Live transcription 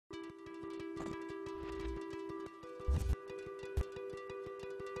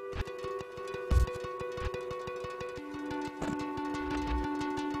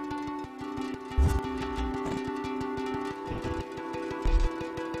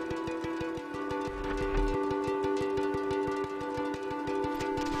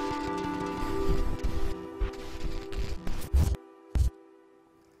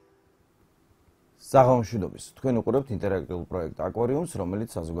საღამოშვიდობის. თქვენ უყურებთ ინტერაქტიულ პროექტ აკვარიუმს,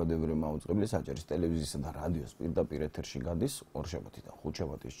 რომელიც საზოგადოებრივი მაუწყებლის აჯარის ტელევიზიისა და რადიოს პირდაპირ ეთერში გადის ორშაბათიდან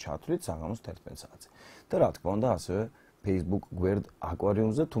ხუთშაბათის ჩათვლით საღამოს 11 საათზე. და რა თქმა უნდა, ასევე Facebook გვერდ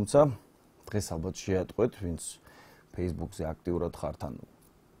აკვარიუმზე, თუმცა დღეს ალბათ შეატყვეთ, ვინც Facebook-ზე აქტიურად ხართ, ან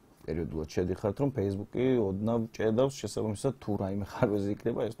პერიოდულად შედიხართ, რომ Facebook-ი ოდნავ ჭედავს, შესაბამისად თუ რაიმე ხარვეზე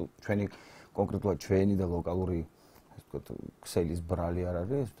იქნება, ეს ჩვენი კონკრეტულად ჩვენი და ლოკალური ქსელის ბრალი არ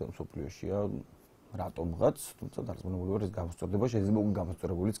არის, ეს მსოფლიოშია რატომღაც, თუმცა დარწმუნებული ვარ, ეს გამოსწორდება შეიძლება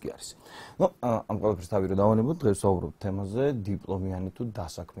გამოსწორებულიც კი არის. ამ ყველაფერს თავი რომ დავანებოთ, დღეს ვსაუბრობთ თემაზე დიპლომიანი თუ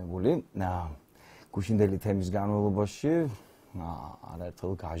დასაქმებული. გუშინდელი თემის განმავლობაში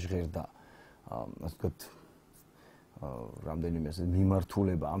არაერთხელ გაჟღერდა ასე ვთქვათ რამდენიმე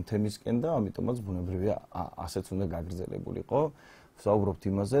მიმართულება ამ თემისკენ და ამიტომაც ბუნებრივია ასეც უნდა გაგრძელებულიყო. ვსაუბრობთ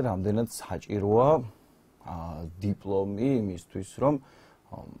იმაზე, რამდენად საჭიროა დიპლომი იმისთვის, რომ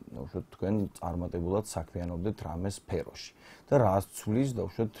უშუალოდ თქვენ წარმატებულად საქმიანობდეთ რამე სფეროში და რას ცვლის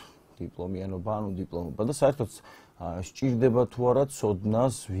უშუალოდ დიპლომიანობა, ანუ დიპლომობა და საერთოდ სჭირდება თუ არა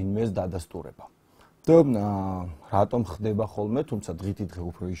ცოდნას ვინმეს დადასტურება. და რატომ ხდება ხოლმე, თუმცა დღითი დღე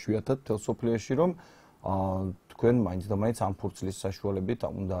უფრო იშვიათად მთელ სოფლიოში, რომ თქვენ მაინც და მაინც ამ ფურცლის საშუალებით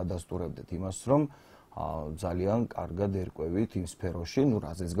უნდა ადასტურებდეთ იმას, რომ ძალიან კარგად ერკვევით იმ სფეროში,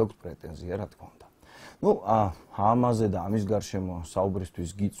 რაზეც გაქვთ პრეტენზია, რა თქმა უნდა. ამაზე და ამის გარშემო საუბრისთვის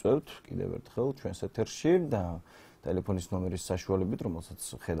გიწევთ კიდევ ერთხელ ჩვენს ეთერში და ტელეფონის ნომერის საშუალებით, რომელსაც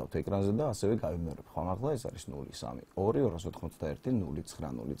ხედავთ ეკრანზე და ასევე გავიმეორებ ხმამაღლა, ეს არის 032 291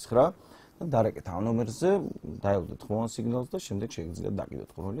 0909 და დარეკეთ ამ ნომერზე, დაელოდეთ ხმოვან სიგნალს და შემდეგ შეგიძლიათ დაგიდოთ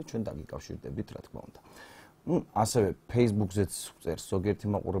ყურველი, ჩვენ დაგიკავშირდებით, რა თქმა უნდა. ასევე Facebook-ზეც წერს ზოგიერთი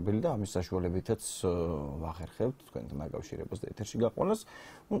მაყურებელი და ამის საშუალებითაც ვახერხებთ თქვენთან დაკავშირებას და ეთერში გაყვანას.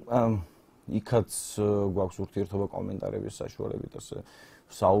 იქაც გვაქვს ურთიერთობა კომენტარების საშუალებით, ასე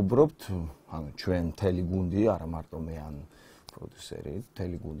ვსაუბრობთ, ანუ ჩვენ მთელი გუნდი, არა მარტო მე ან პროდიუსერი,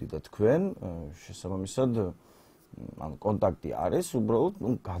 მთელი გუნდი და თქვენ, შესაბამისად, ანუ კონტაქტი არის, უბრალოდ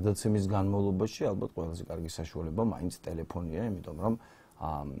გადაცემის განმავლობაში ალბათ ყველაზე კარგი საშუალება მაინც ტელეფონია, იმიტომ რომ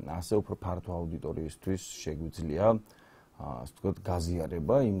ასე უფრო ფართო აუდიტორიისთვის შეგვიძლია ასე ვთქვათ,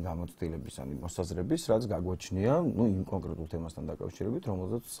 გაზიარება იმ გამოცდილების ან მოსაზრების, რაც გაგვაჩნია, იმ კონკრეტულ თემასთან დაკავშირებით,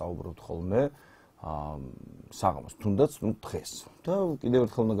 რომელზეც საუბრობთ ხოლმე საღამოს, თუნდაც დღეს. და კიდევ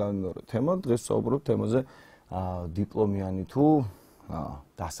ერთხელ უნდა გავიმეოროთ თემა, დღეს საუბრობთ თემაზე დიპლომიანი თუ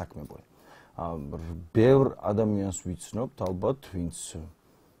დასაქმებული. ბევრ ადამიანს ვიცნობთ, ალბათ, ვინც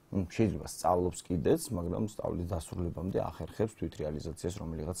შეიძლება სწავლობს კიდეც, მაგრამ სწავლის დასრულებამდე ახერხებს თვითრეალიზაციას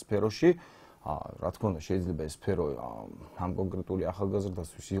რომელიღაც სფეროში. რა თქმა უნდა, შეიძლება ეს სფერო ამ კონკრეტული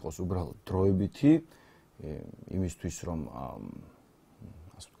ახალგაზრდასთვის იყოს უბრალოდ დროებითი, იმისთვის, რომ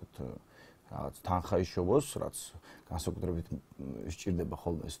ასე ვთქვათ, რაღაც თანხა იშოვოს, რაც განსაკუთრებით სჭირდება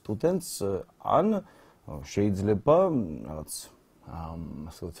ხოლმე სტუდენტს, ან შეიძლება რაღაც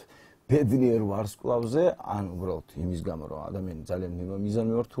ასე ვთქვათ, ბედნიერ ვარსკვლავზე, ან უბრალოდ იმის გამო, რომ ადამიანი ძალიან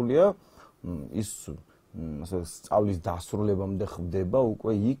მიზანმიმართულია, ის ასე სწავლის დასრულებამდე ხდება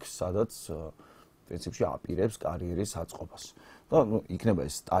უკვე იქ, სადაც პრინციპში აპირებს კარიერის აწყობას. და იქნება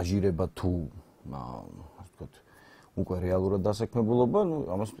ეს სტაჟირება თუ ასე ვთქვათ, უკვე რეალურად დასაქმებულობა,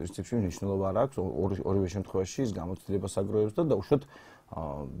 ამას პრინციპში მნიშვნელობა არ აქვს, ორივე შემთხვევაში ის გამოცდილებას აგროვებს და უშუალოდ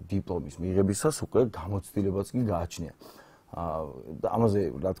დიპლომის მიღებისას უკვე გამოცდილებაც კი გააჩნია. ამაზე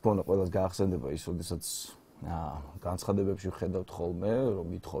რა თქმა უნდა ყველას გაახსენდება ის, როდესაც განცხადებებში ვხედავთ ხოლმე, რომ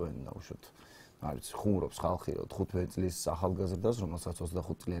ითხოვენ უშუალოდ არის ხუმრობს ხალხი 15 წლის ახალგაზრდას, რომელსაც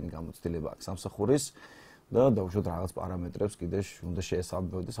 25 წლიანი გამოცდილება აქვს სამსახურის და უშუალოდ რაღაც პარამეტრებს კიდე უნდა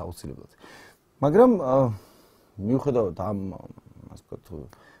შეესაბამებოდეს აუცილებლად. მაგრამ მიუხედავად ამ ასე ვთქვათ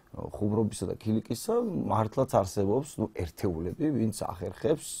ხუმრობისა და ქილიკისა, მართლაც არსებობს ერთეულები, ვინც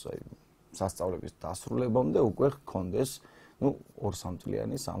ახერხებს სასწავლების დასრულებამდე უკვე ჰქონდეს 2-3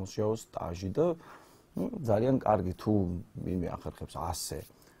 წლიანი სამუშაო სტაჟი და ძალიან კარგი თუ ვინმე ახერხებს ასე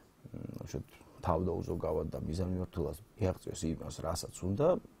უშუალოდ თავდაუზოგავად და მიზანმიმართულად მიაღწიოს იმას, რასაც უნდა,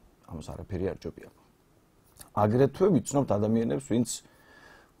 ამას არაფერი არ ჯობია. აგრეთვე ვიცნობთ ადამიანებს, ვინც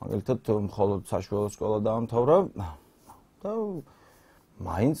მაგალითად მხოლოდ საშუალო სკოლა დაამთავრა და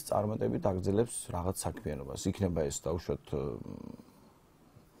მაინც წარმატებით აგრძელებს რაღაც საქმიანობას. იქნება ეს უშუალოდ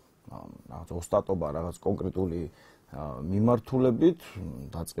რაღაც ოსტატობა, რაღაც კონკრეტული მიმართულებით,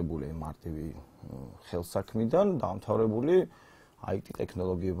 დაწყებული მარტივი ხელსაქმიდან, დაამთავრებული IT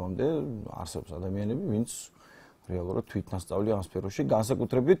ტექნოლოგიებამდე არსებობს ადამიანები, ვინც რეალურად თვითნასწავლი ამ სფეროში,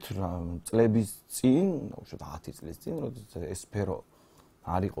 განსაკუთრებით წლების წინ, უშუალოდ 10 წლის წინ, როდესაც ეს სფერო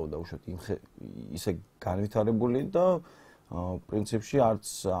არ იყო და უშუალოდ ისე განვითარებული და პრინციპში არც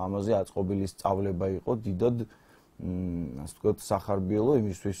ამაზე აწყობილი სწავლება იყო დიდად ასე ვთქვათ, სახარბიელო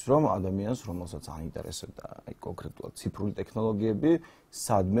იმისთვის, რომ ადამიანს, რომელსაც აინტერესებდა აი კონკრეტულად ციფრული ტექნოლოგიები,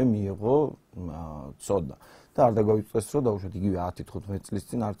 სადმე მიიღო ცოდნა. და არ დაგვიწეს, რომ დაუშვათ იგივე 10-15 წლის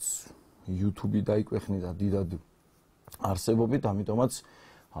წინ არც YouTube დაიკვეხნიდა დიდად არსებობით, ამიტომაც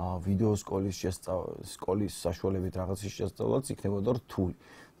ვიდეო სკოლის საშუალებით რაღაცის შესწავლაც იქნებოდა რთული.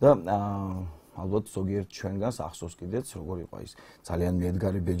 და ალბათ ზოგიერთ ჩვენგანს ახსოვს კიდეც როგორ იყო ის ძალიან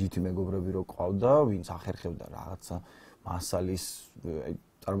მედგარი ბეჯითი მეგობრები რო ყავდა, ვინც ახერხებდა რაღაცა მასალის,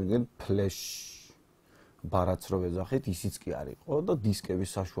 წარმოგიდგენთ, ფლეშ ბარათს რო ვეძახით, ისიც კი არ იყო და დისკების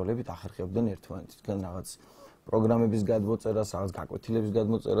საშუალებით ახერხებდნენ ერთმანეთისგან რაღაც პროგრამების გადმოწერას, რაღაც გაკვეთილების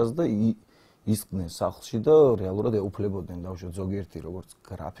გადმოწერას და ისყდნენ სახლში და რეალურად ეუფლებოდნენ დავუშვათ ზოგიერთი როგორც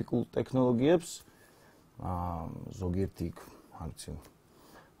გრაფიკულ ტექნოლოგიებს, ზოგიერთი არ ვიცი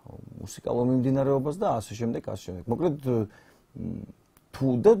მუსიკალურ მიმდინარეობას და ასე შემდეგ, ასე შემდეგ. მოკლედ თუ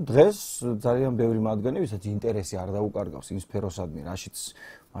და დღეს ძალიან ბევრი მათგანი, ვისაც ინტერესი არ დაუკარგავს იმ სფეროსადმი, რაშიც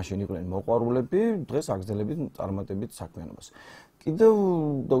მაშინ იყვნენ მოყვარულები, დღეს აგრძელებით წარმატებით საქმიანობას. კიდევ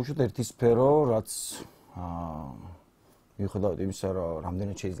დავუშვათ ერთი სფერო, რაც მიუხედავად იმისა, რომ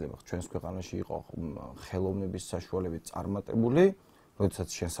რამდენად შეიძლება ჩვენს ქვეყანაში იყო ხელოვნების საშუალებით წარმატებული, როდესაც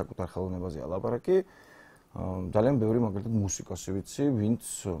შენ საკუთარ ხელოვნებაზეა ლაპარაკი, ძალიან ბევრი მაგალითად მუსიკოსი ვიცი, ვინც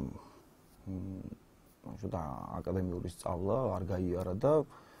აკადემიური სწავლა არ გაიარა და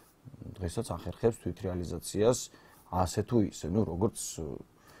დღესაც ახერხებს თვითრეალიზაციას ასე თუ ისე, როგორც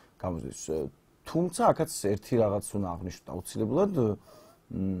გამოდის. თუმცა აქაც ერთი რაღაც უნდა აღნიშნოთ აუცილებლად,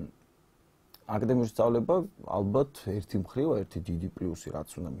 აკადემიური სწავლება ალბათ ერთი მხრივ, ერთი დიდი პლუსი, რაც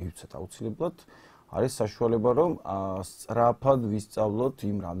უნდა მივცეთ აუცილებლად, არის საშუალება, რომ სწრაფად ვისწავლოთ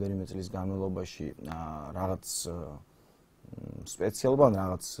იმ რამდენიმე წლის განმავლობაში რაღაც სპეციალობა,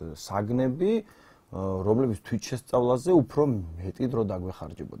 რაღაც საგნები, რომლებიც თვითშესწავლაზე უფრო მეტი დრო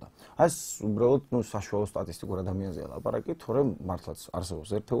დაგვეხარჯებოდა. ეს უბრალოდ საშუალო სტატისტიკურ ადამიანზეა ლაპარაკი, თორემ მართლაც არსებობს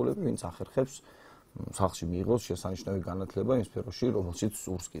ერთეულები, ვინც ახერხებს სახლში მიიღოს შესანიშნავი განათლება იმ სფეროში, რომელშიც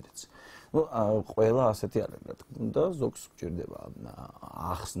სურს კიდეც. ყველა ასეთი არ არის, რა თქმა უნდა, ზოგს გჭირდება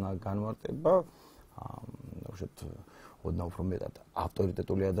ახსნა, განმარტება, დავუშვათ, ოდნავ უფრო მეტად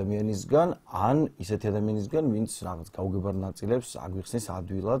ავტორიტეტული ადამიანისგან, ან ისეთი ადამიანისგან, ვინც რაღაც გაუგებარ ნაწილებს აგვიხსნის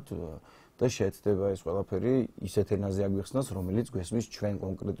ადვილად და შეეცდება ეს ყველაფერი ისეთ ენაზე აგვიხსნას, რომელიც გვესმის ჩვენ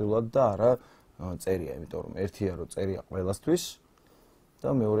კონკრეტულად და არა წერია, იმიტომ რომ ერთია რომ წერია ყველასთვის და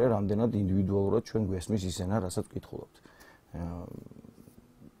მეორეა რამდენად ინდივიდუალურად ჩვენ გვესმის ის ენა, რასაც ვკითხულობთ.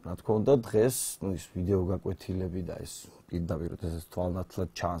 რა თქმა უნდა, დღეს ის ვიდეო გაკვეთილები და ეს პირდაპირ ეს თვალნათლად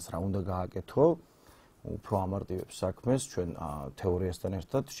ჩანს, რა უნდა გააკეთო, უფრო ამარტივებს საქმეს, ჩვენ თეორიასთან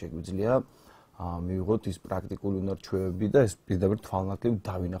ერთად შეგვიძლია მივიღოთ ის პრაქტიკული უნარჩვევები და ეს პირდაპირ თვალნათლივ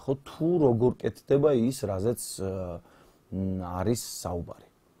დავინახოთ, თუ როგორ კეთდება ის, რაზეც არის საუბარი.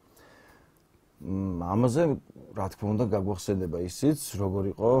 ამაზე, რა თქმა უნდა, გაგვახსენდება ისიც,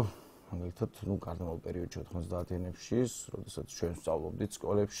 როგორ იყო მაგალითად, გარდამავალ პერიოდში 90-იანებში, როდესაც ჩვენ ვსწავლობდით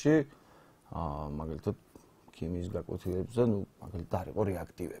სკოლებში, მაგალითად, ქიმიის გაკვეთილებზე, მაგალითად, არ იყო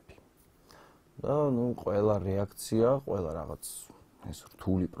რეაქტივები. და ყველა რეაქცია, ყველა რაღაც ეს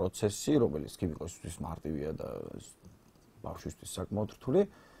რთული პროცესი, რომელიც ქიმიკოსისთვის მარტივია და ბავშვისთვის საკმაოდ რთული,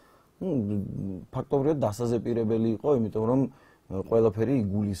 ფაქტობრივად დასაზეპირებელი იყო, იმიტომ რომ ყველაფერი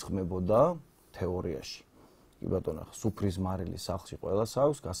იგულისხმებოდა თეორიაში. კი ბატონო, სუფრის მარილი სახლში ყველას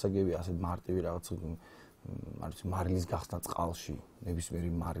აქვს, გასაგები ასეთ მარტივი რაღაც არ ვიცი, მარილის გახსნა წყალში, ნებისმიერი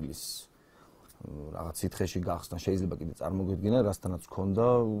მარილის რაღაც სითხეში გახსნა შეიძლება კიდე წარმოგვიდგინა, რასთანაც ჰქონდა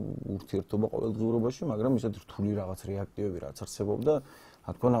ურთიერთობა ყოველდღიურობაში, მაგრამ ისეთ რთული რაღაც რეაქტივები რაც არსებობდა,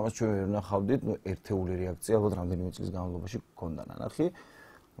 რა თქმა უნდა, ამას ჩვენ ვერ ვნახავდით, ერთეული რეაქცია ალბათ რამდენიმე წლის განმავლობაში ჰქონდა ნანახი.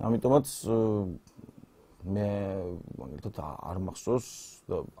 ამიტომაც მე მაგალითად არ მახსოვს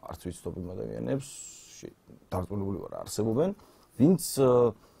და არც ვიცნობ იმ ადამიანებს, დარწმუნებული ვარ არსებობენ, ვინც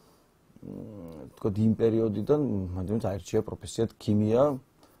თქო იმ პერიოდიდან მანდ აირჩია პროფესიად ქიმია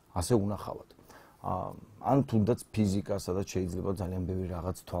ასე უნახავად. ან თუნდაც ფიზიკა, სადაც შეიძლება ძალიან ბევრი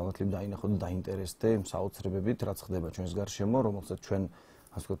რაღაც თვალნათლივ დაინახო და დაინტერესდე იმ საოცრებებით, რაც ხდება ჩვენს გარშემო, რომელსაც ჩვენ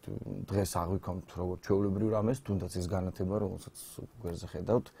ასე ვთქვათ, დღეს აღვიქვამთ როგორც ჩვეულებრივ რამეს, თუნდაც ის განათება, რომელსაც გვერდზე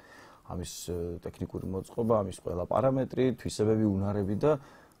ხედავთ, ამის ტექნიკური მოწყობა, ამის ყველა პარამეტრი, თვისებები, უნარები და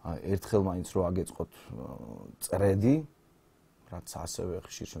ერთხელ მაინც რო აგეწყოთ წრედი, რაც ასევე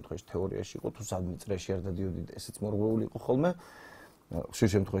ხშირ შემთხვევაში თეორიაში იყო, თუ სადმე წრეში არ დადიოდი, ესეც მორღვეული იყო ხოლმე. ხშირ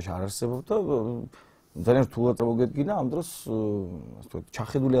შემთხვევაში არ არსებობდა ძალიან რთულად მოგედგინა ამ დროს ასე ვთქვათ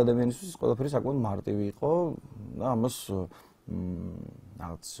ჩახედული ადამიანისთვის ეს ყველაფერი საკმაოდ მარტივი იყო და ამას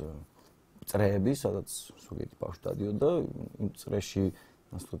რაღაც წრეები სადაც ზოგიერთი ბავშვი დადიოდა იმ წრეში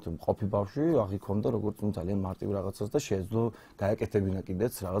ასე ვთქვათ მყოფი ბავშვი აღიქონდა როგორც ძალიან მარტივ რაღაცას და შეეძლო გაეკეთებინა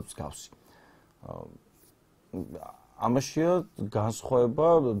კიდეც რაღაც მსგავსი ამაშია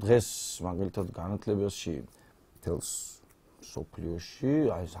განსხვავება დღეს მაგალითად განათლებაში თელს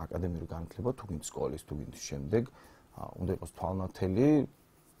სოფლიოში, აი ეს აკადემიური განათლება თუ გინდ სკოლის, თუ გინდ შემდეგ უნდა იყოს თვალნათელი,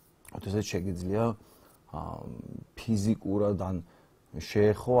 ოდესაც შეგიძლია ფიზიკურად ან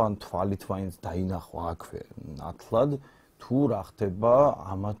შეეხო ან თვალით მაინც დაინახო აქვე ნათლად თუ რა ხდება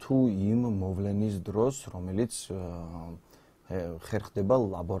ამა თუ იმ მოვლენის დროს, რომელიც ხერხდება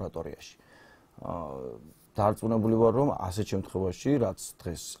ლაბორატორიაში. დარწმუნებული ვარ, რომ ასეთ შემთხვევაში, რაც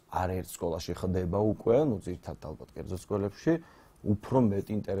დღეს არაერთ სკოლაში ხდება უკვე, ну ძირითადად ალბათ კერძო სკოლებში, უფრო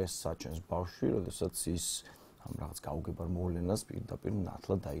მეტ ინტერესს აჩენს ბავშვი, როდესაც ის ამ რაღაც გაუგებარ მოვლენას პირდაპირ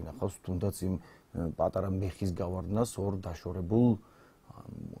ნათლად დაინახავს, თუნდაც იმ პატარა მეხის გავარდნას ორ დაშორებულ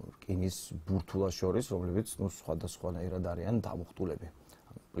რკინის ბურთულას შორის, რომლებიც ну სხვადასხვანაირად არიან დამუხტულები.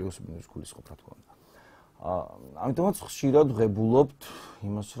 პლუს მინუს გულისხმობ რა თქმა უნდა. ამიტომაც ხშირად ვღებულობთ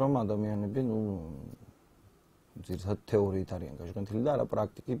იმას, რომ ადამიანები ну ძირითადად თეორიით არიან გაჟღენთილი და არა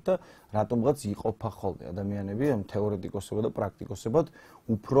პრაქტიკით და რატომღაც იყოფა ხოლმე ადამიანები ამ თეორეტიკოსებად და პრაქტიკოსებად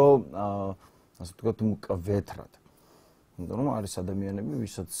უფრო ასე ვთქვათ მკვეთრად. იმიტომ რომ არის ადამიანები,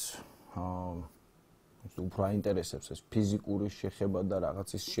 ვისაც უფრო აინტერესებს ეს ფიზიკური შეხება და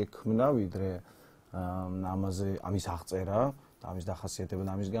რაღაცის შექმნა, ვიდრე ამის აღწერა, ამის დახასიათება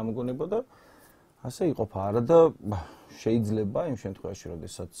და ამის გამოგონება და ასე იყოფა არა და შეიძლება იმ შემთხვევაში,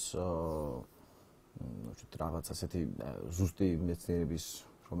 როდესაც რაღაც ასეთი ზუსტი მეცნიერების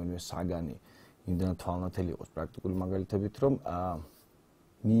რომელიმე საგანი იმდენად თვალნათელი იყოს პრაქტიკული მაგალითებით, რომ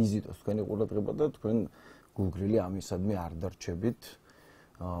მიიზიდოს თქვენი ყურადღება და თქვენ გულგრილი ამისადმი არ დარჩებით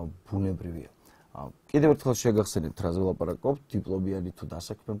ბუნებრივია. კიდევ ერთხელ შეგახსენებთ, რაზე ვლაპარაკობთ, დიპლომიანი თუ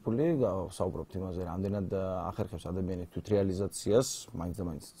დასაქმებული, საუბრობთ იმაზე, რამდენად ახერხებს ადამიანის თვითრეალიზაციას, მაინც და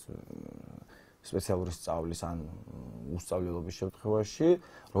მაინც სპეციალური სწავლის ან უსწავლელობის შემთხვევაში,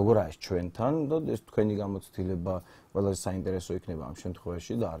 როგორ არის ჩვენთან და ეს თქვენი გამოცდილება ყველაზე საინტერესო იქნება ამ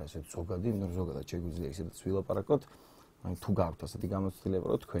შემთხვევაში და არა ესეთ ზოგადი, იმიტომ რომ ზოგადად შეგვიძლია ისედაც ვილაპარაკოთ, ან თუ გაქვთ ასეთი გამოცდილება,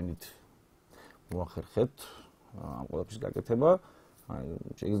 რომ თქვენით მოახერხეთ ამ ყველაფრის გაკეთება,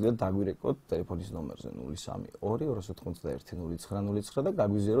 შეგიძლიათ დაგვირეკოთ ტელეფონის ნომერზე 032-291-0909 და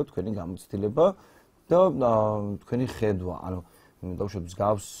გაგვიზიაროთ თქვენი გამოცდილება და თქვენი ხედვა, ანუ დავუშვათ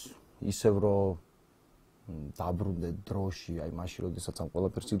მსგავს ისევ რომ დაბრუნდეთ დროში, აი მაშინ როდესაც ამ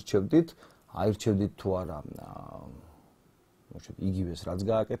ყველაფერს ირჩევდით, აირჩევდით თუ არა იგივეს რაც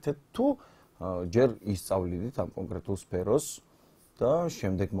გააკეთეთ, თუ ჯერ ისწავლიდით ამ კონკრეტულ სფეროს და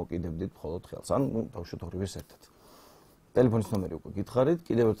შემდეგ მოკიდებდით მხოლოდ ხელს, ან დავუშვათ ორივეს ერთად. ტელეფონის ნომერი უკვე გითხარით,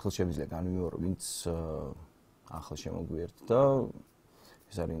 კიდევ ერთხელ შემიძლია განვიმეორო, ვინც ახლა შემოგვიერთთ და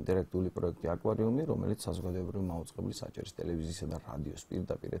ეს არის ინტერაქტიული პროექტი აკვარიუმი, რომელიც საზოგადოებრივი მაუწყებლის აჭარის ტელევიზიისა და რადიოს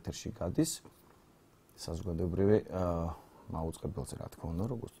პირდაპირ ეთერში გადის. საზოგადოებრივი მაუწყებელზე რა თქმა უნდა,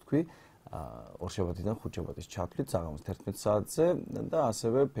 როგორც თქვი, ორშაბათიდან ხუთშაბათის ჩათვლით საღამოს 11 საათზე და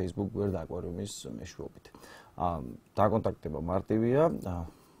ასევე Facebook გვერდ აკვარიუმის მეშვეობით. დაკონტაქტება მარტივია,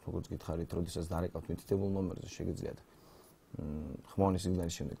 როგორც გითხარით, როდესაც დარეკავთ მითითებულ ნომერზე შეგიძლიათ ხმოვანის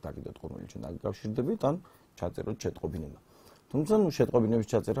სიგნალის შემდეგ დაგიდოთ ყურმელი ჩვენ დაგიკავშირდებით ან ჩაწეროთ შეტყობინება. თუმცა შეტყობინების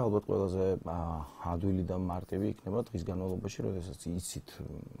ჩაწერა ალბათ ყველაზე ადვილი და მარტივი იქნება დღის განმავლობაში, როდესაც იცით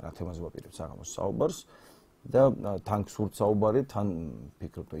რა თემაზე ვაპირებთ საღამოს საუბარს და თან გსურთ საუბარი, თან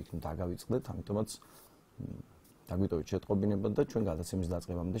ფიქრობთ, რომ იქ დაგავიწყდეთ, ამიტომაც დაგვიტოვეთ შეტყობინება და ჩვენ გადაცემის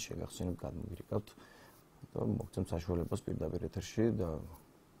დაწყებამდე შეგახსენებთ, გადმოგირეკავთ და მოგცემთ საშუალებას პირდაპირ ეთერში და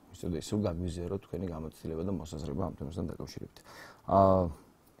ისევ გაგვიზიაროთ თქვენი გამოცდილება და მოსაზრება ამ თემასთან დაკავშირებით.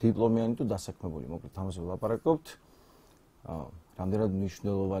 დიპლომიანი თუ დასაქმებული, მოკლედ ამაზე ვლაპარაკობთ. რამდენად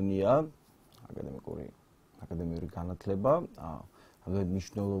მნიშვნელოვანია აკადემიური განათლება, რამდენად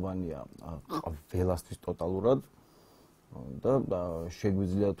მნიშვნელოვანია ყველასთვის ტოტალურად და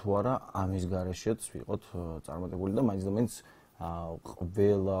შეგვიძლია თუ არა ამის გარეშეც ვიყოთ წარმატებული და მაინც და მაინც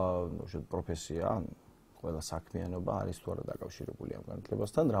ყველა პროფესია, ყველა საქმიანობა არის თუ არა დაკავშირებული ამ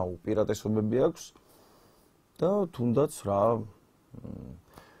განათლებასთან, რა უპირატესობები აქვს და თუნდაც რა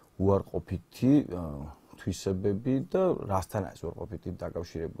უარყოფითი თვისებები და რასთან არის უარყოფითი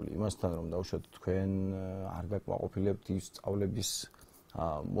დაკავშირებული. იმასთან რომ დავუშვათ თქვენ არ გაკმაყოფილებთ ის სწავლების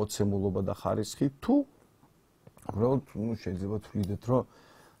მოცემულობა და ხარისხი, თუ უბრალოდ შეიძლება თვლიდეთ, რომ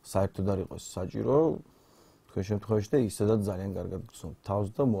საერთოდ არ იყოს საჭირო თქვენ შემთხვევაში და ისედაც ძალიან კარგად გრძნობთ თავს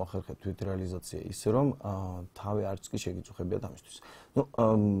და მოახერხეთ თვითრეალიზაცია ისე რომ თავი არც კი შეგიწუხებიათ ამისთვის.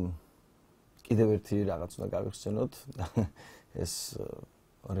 კიდევ ერთი რაღაც უნდა გავიხსენოთ, ეს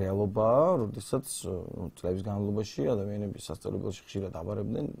რეალობაა, როდესაც წლების განმავლობაში ადამიანები სასწავლებელში ხშირად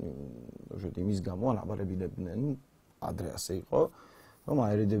აბარებდნენ, იმის გამო ან აბარებინებდნენ, ადრე ასე იყო, რომ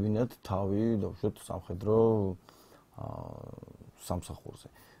აერიდებინათ თავი, დავუშვათ სამხედრო სამსახურზე.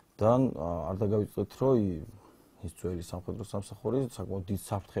 და არ დაგავიწყდეთ, რომ ის ძველი სამხედრო სამსახური საკმაოდ დიდ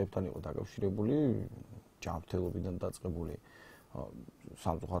საფრთხეებთან იყო დაკავშირებული, ჯანმრთელობიდან დაწყებული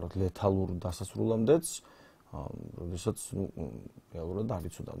სამწუხაროდ ლეთალურ დასასრულამდეც, როდესაც რეალურად არ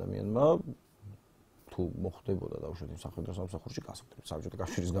იცოდა ადამიანმა თუ მოხდებოდა დაუშვათ იმ სამხედრო სამსახურში გასაგრძელებით საბჭოთა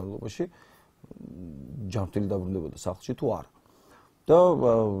კავშირის განმავლობაში ჯანმრთელი დაბრუნდებოდა სახლში თუ არა. და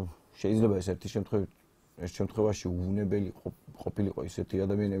შეიძლება ეს ერთ შემთხვევაში უვნებელი ყოფილიყო ისეთი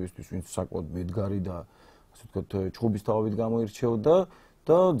ადამიანებისთვის, ვინც საკმაოდ მედგარი და ასე ვთქვათ, ჩხუბის თავებით გამოირჩეოდა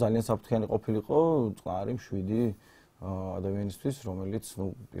და ძალიან საფრთხიანი ყოფილიყო წყნარი მშვიდი ადამიანისთვის, რომელიც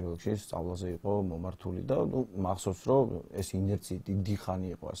პირველ რიგში სწავლაზე იყო მომართული და მახსოვს, რომ ეს ინერცია დიდი ხანი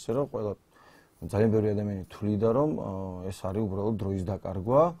იყო ასე, რომ ყველა ძალიან ბევრი ადამიანი თვლიდა, რომ ეს არის უბრალოდ დროის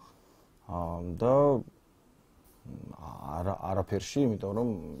დაკარგვა და არაფერში, იმიტომ რომ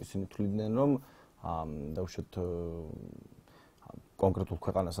ისინი თვლიდნენ, რომ დაუშვათ კონკრეტულ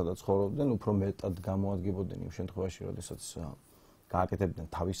ქვეყანას სადაც ცხოვრობდნენ, უფრო მეტად გამოადგებოდნენ იმ შემთხვევაში, როდესაც გააკეთებდნენ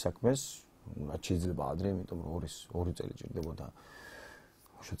თავის საქმეს, რაც შეიძლება ადრე, იმიტომ რომ 2 წელი ჭირდებოდა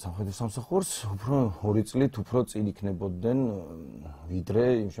სამხედრო სამსახურს, უფრო 2 წლით უფრო წინ იქნებოდნენ ვიდრე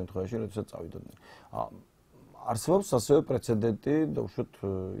იმ შემთხვევაში, როდესაც წავიდოდნენ. არსებობს ასევე პრეცედენტი, დაუშვათ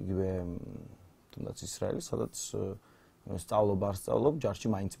იგივე თუნდაც ისრაელი, სადაც სწავლობ არ სწავლობ, ჯარში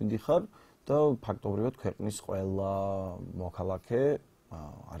მაინც მიდიხარ და ფაქტობრივად ქვეყნის ყველა მოქალაქე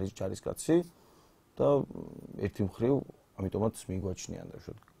არის ჯარისკაცი და ერთი მხრივ ამიტომაც მიგვაჩნიან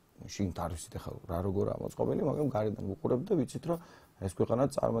დაუშვათ შიგნით არ ვიცით ახლა რა როგორაა მოწყობილი, მაგრამ გარედან ვუყურებ და ვიცით რომ ეს ქვეყანა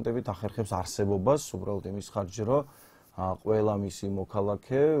წარმატებით ახერხებს არსებობას, უბრალოდ იმის ხარჯზე, რომ ყველა მისი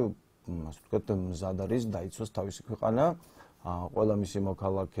მოქალაქე, ასე ვთქვათ, მზად არის დაიცვას თავისი ქვეყანა, ყველა მისი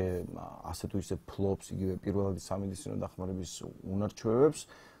მოქალაქე ასე თუ ისე ფლობს იგივე პირველადი სამედიცინო დახმარების უნარჩვევებს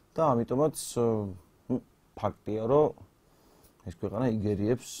და ამიტომაც ფაქტია, რომ ეს ქვეყანა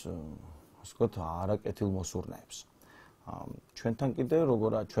იგერიებს, ასე ვთქვათ, არაკეთილ მოსურნეებს. ჩვენთან კიდე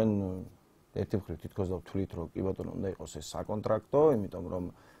როგორა ჩვენ ერთი მხრივ თითქოს დავთვლით, რომ კი ბატონო უნდა იყოს ეს საკონტრაქტო, იმიტომ რომ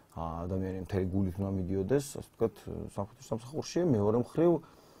ადამიანი მთელი გულით უნდა მიდიოდეს, ასე ვთქვათ, სამხედრო სამსახურში, მეორე მხრივ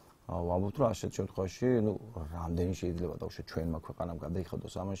ვამბობთ, რომ ასეთ შემთხვევაში, რამდენი შეიძლება დაუშვათ ჩვენმა ქვეყანამ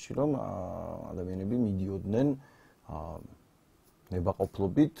გადაიხადოს ამაში, რომ ადამიანები მიდიოდნენ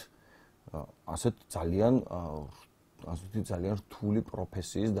ნებაყოფლობით ასეთ ძალიან რთული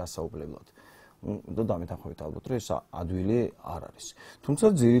პროფესიის დასაუბრებლად. და დამეთანხმებით ალბათ, რომ ეს ადვილი არ არის. თუმცა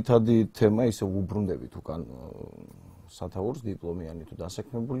ძირითადი თემა ისე უბრუნდებით უკან სათაურს დიპლომიანი თუ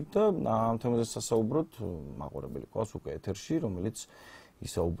დასაქმებული და ამ თემაზე სასაუბროთ მაყურებელი ყავს უკვე ეთერში, რომელიც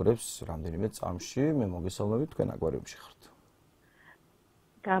ისაუბრებს რამდენიმე წამში. მე მოგესალმებით, თქვენ აკვარიუმში ხართ.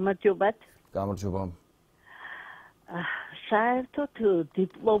 გამარჯობათ. გამარჯობა. საერთოდ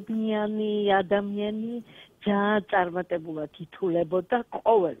დიპლომიანი ადამიანი ძალიან წარმატებულად ითვლებოდა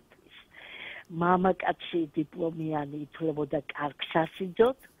ყოველთვის. მამაკაცი დიპლომიანი ითვლებოდა კარგ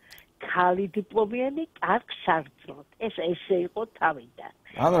სასიძოთ, ქალი დიპლომიანი კარგ სარწმუნოდ. ესე იყო თავიდან.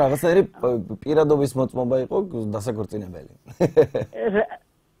 ანუ რაღაცნაირი პირადობის მოწმობა იყო დასაქორწინებელი.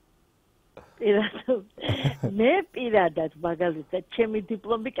 მე პირადად მაგალითად ჩემი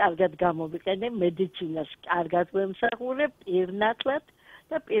დიპლომი კარგად გამოვიყენე, მედიცინას კარგად ვემსახურე,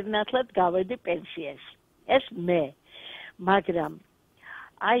 პირნათლად გავედი პენსიაში. ეს მე. მაგრამ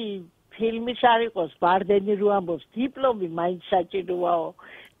აი ფილმის არ იყოს ბარდენი რო ამბობს, დიპლომი მაინც საჭიროაო.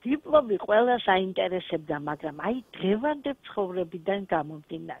 დიპლომი ყველას აინტერესებდა, მაგრამ აი დღევანდელ ცხოვრებიდან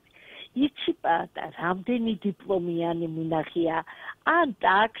გამომდინარე. იცი პატა, რამდენი დიპლომიანი მინახია, ან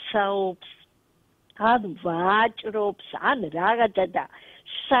ტაქსაობს, ან ვაჭრობს, ან რაღაცა და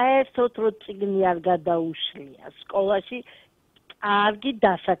საერთოდ რო წიგნი არ გადაუშლია სკოლაში, კარგი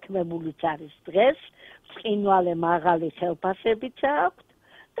დასაქმებულიც არის დღეს, მყინვალე მაღალი ხელფასებიც აქვს.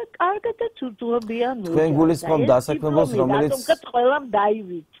 და კარგადაც უძღვებიან ნუ. თქვენ გულისხმობთ დასაქმებულს, რომელიც ყველამ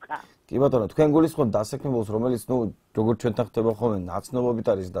დაივიწყა. კი ბატონო, თქვენ გულისხმობთ დასაქმებულს, რომელიც როგორც ჩვენთან ხდება ხოლმე, ნაცნობობით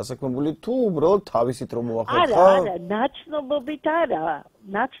არის დასაქმებული, თუ უბრალოდ თავისით რომ მოახერხა? არა, ნაცნობობით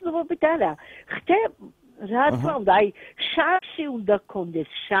არა. რა თქმა უნდა, აი შანსი უნდა გქონდეს,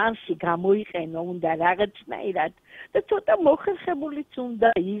 შანსი გამოიყენო უნდა რაღაცნაირად და ცოტა მოხერხებულიც უნდა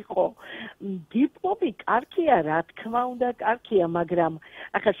იყო. დიპლომი კარგია, რა თქმა უნდა, კარგია, მაგრამ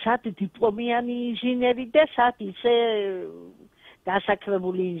ახლა სად დიპლომიანი ინჟინერი და სად ისე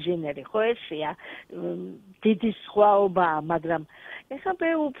დასაქმებული ინჟინერი, ხო ესეა დიდი სხვაობაა, მაგრამ ეხლა მე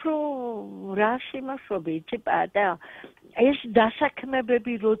უფრო რას იმასობი, იცი ეს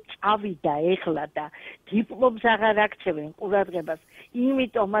დასაქმებები რო წავიდა ეხლა და დიპლომს აღარ აქცევენ ყურადღებას,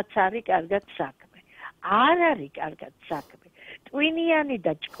 იმიტომაც არის კარგად საქმე. არ არის კარგად საქმე. ტვინიანი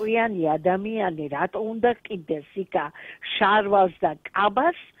და ჭკვიანი ადამიანი რატო უნდა ყიდეს იქა შარვალს და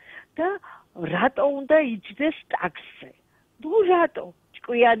კაბას და რატო უნდა იჯდეს ტაქსზე? ნუ რატო?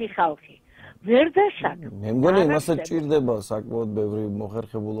 ჭკვიანი ხალხი. ვერ დასაქმე. მე მგონი იმასაც ჭირდება საკმაოდ ბევრი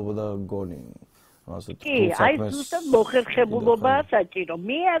მოხერხებულობა და გონი. კი, აი ზუსტად მოხერხებულობაა საჭირო.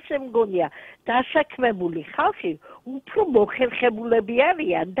 მე ასე მგონია, დასაქმებული ხალხი უფრო მოხერხებულები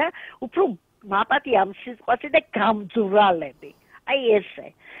არიან და უფრო მაპატი ამ სიტყვაზე და გამძვრალები. აი ესე.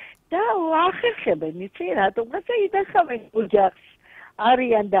 და ახერხებენ, იცი, რატომღაც ინახავენ ოჯახს.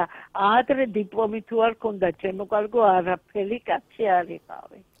 არიან და ადრე დიპლომი თუ არ ქონდა ჩემო კარგო არაფერი კაცი არ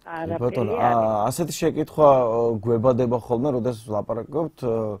იყავი. ბატონო, ასეთი შეკითხვა გვებადება ხოლმე, როდესაც ვლაპარაკობთ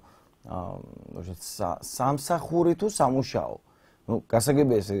სამსახური თუ სამუშაო. ნუ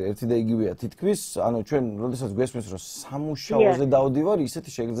გასაგებია ეს ერთი და იგივეა თითქმის, ანუ ჩვენ როდესაც გვესმის რომ სამუშაოზე დავდივარ, ისეთი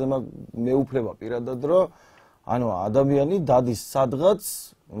შეგრძნება მეუფლება პირადად რომ ანუ ადამიანი დადის სადღაც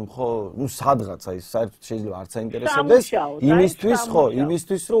ხო, ნუ სადღაც აი საერთოდ შეიძლება არც აინტერესებდეს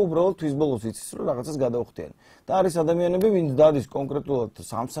იმისთვის რომ უბრალოდ თვის ბოლოს იცის რომ რაღაცას გადაუხდიან. და არის ადამიანები, ვინც დადის კონკრეტულად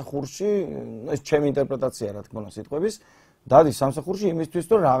სამსახურში, ეს ჩემი ინტერპრეტაცია რა თქმა უნდა სიტყვების, დადის სამსახურში იმისთვის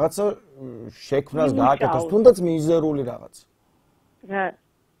რომ რაღაცა შექმნას გააკეთოს, თუნდაც მიზერული რაღაც. რა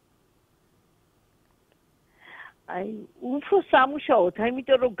აი უფრო სამუშაოთ,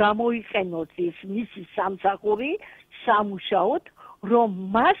 იმიტომ რომ გამოიყენოს ის მისი სამსახური სამუშაოთ, რომ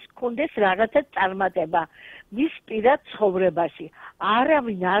მას კონდეს რაღაცა წარმატება მის პირად ცხოვრებაში.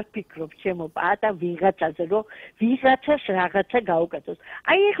 არავინ არ ფიქრობს ჩემო პატა ვიღაცაზე, რომ ვიღაცას რაღაცა გაუკეთოს.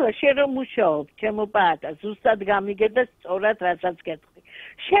 აი ეხლა შენ რომ მუშაობ, ჩემო პატა, ზუსტად გამიგე და სწორად რასაც გეტყვი.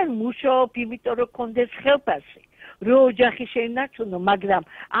 შენ მუშაობ, იმიტომ რომ კონდეს ხელფასი. რო ოჯახი შეინარჩუნო, მაგრამ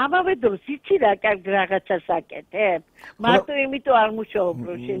ამავე დროს იცი რა კარგ რაღაცას აკეთებ? მარტო იმიტომ არ მუშაობ,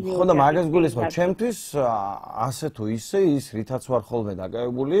 რომ შენი ხო და მაგას გულისხმობ, ჩემთვის ასე თუ ისე ის რითაც ვარ ხოლმე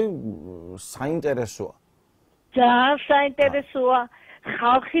დაკავებული, საინტერესოა. ძალიან საინტერესოა,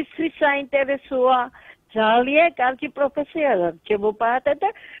 ხალხისთვის საინტერესოა. ძალიან კარგი პროფესია ჩემო პატა და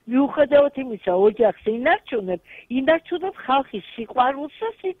მიუხედავად იმისა, ოჯახს ინარჩუნებ ხალხის სიყვარულს და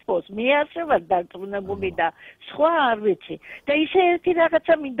სიტყვას. მე ასე ვარ დარწმუნებული და სხვა არ ვიცი. და ისე ერთი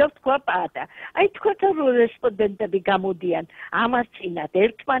რაღაცა მინდა ვთქვა პატა. აი თქვათ რომ რესპონდენტები გამოდიან ამას წინათ,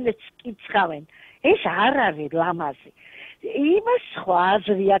 ერთმანეთს კიცხავენ. ეს არ არის ლამაზი. იმას სხვა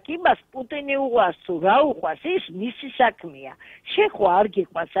აზრი აქვს, იმას პუტინი უყვარს თუ რა უყვარს, ის მისი საქმეა. შენ ხო არ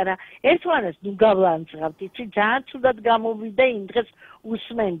გიყვარს, არა ერთმანეთს ნუ გავლანძღავთ, იცი, ძალიან ცუდად გამოვიდა იმ დღეს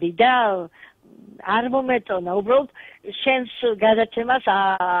უსმენდი და არ მომეწონა, უბრალოდ შენს გადაცემას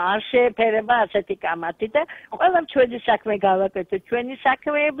არ შეეფერება ასეთი კამათი და ყველამ ჩვენი საქმე გავაკეთოთ, ჩვენი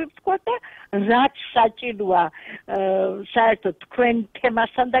საქმეები ვთქვა და რაც საჭიროა საერთოდ თქვენ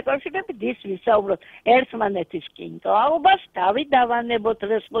თემასთან დაკავშირებით ის ვისაუბროთ ერთმანეთის კინტოაობას, თავი დავანებოთ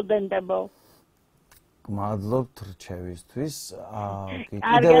რესპონდენტებო. მადლობთ რჩევისთვის.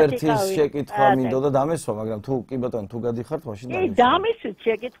 კიდევ ერთი შეკითხვა მინდოდა დამესვა, მაგრამ თუ კი ბატონო, თუ გადიხართ, მაშინ დამესვით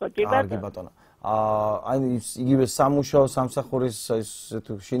შეკითხვა, კი ბატონო. კარგი ბატონო. აი იგივე სამუშაო სამსახურის ესეთ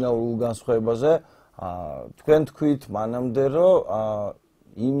შინაურ განსხვავებაზე, თქვენ თქვით მანამდე, რომ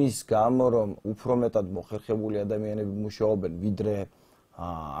იმის გამო, რომ უფრო მეტად მოხერხებული ადამიანები მუშაობენ, ვიდრე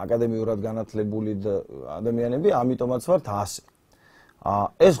აკადემიურად განათლებული ადამიანები, ამიტომაც ვართ ასე.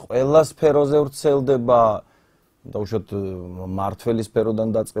 ეს ყველა სფეროზე ვრცელდება, დაუშვათ მართველი სფეროდან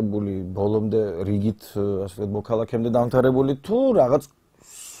დაწყებული, ბოლომდე რიგით ასე ვთქვათ მოქალაქემდე დამთავრებული თუ რაღაც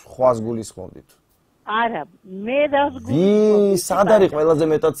ხვას გულისხმობთ? არა, მე რას გულისხმობ? სად არის ყველაზე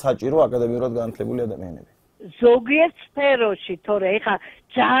მეტად საჭირო აკადემიურად განათლებული ადამიანები? ზოგიერთ სფეროში, თორე ეხა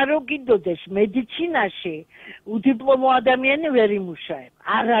ძალიან რო გინდოდეს მედიცინაში, უდიპლომო ადამიანი ვერ იმუშაებ,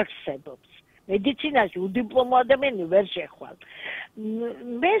 არ არსებობს. მედიცინაში უდიპლომო ადამიანი ვერ შეხვალ.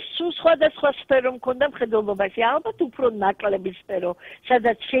 მე სულ სხვადასხვა სფერო მქონდა მხედველობაში, ალბათ უფრო ნაკლები სფერო,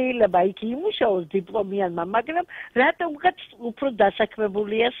 სადაც შეიძლება იქ იმუშაოს დიპლომიანმა, მაგრამ რატომღაც უფრო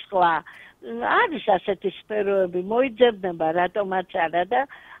დასაქმებულია სხვა. არის ასეთი სფეროები, მოიძებნება რატომაც არა და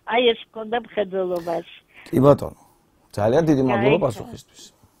აი ეს მქონდა მხედველობაში. კი ბატონო, ძალიან დიდი მადლობა პასუხისთვის.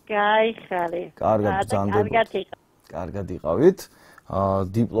 გაიხარე. კარგად ბრძანდებოდ. კარგად იყავით.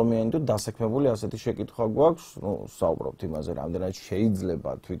 დიპლომიანი თუ დასაქმებული ასეთი შეკითხვა გვაქვს, ნუ საუბრობთ იმაზე, რამდენად შეიძლება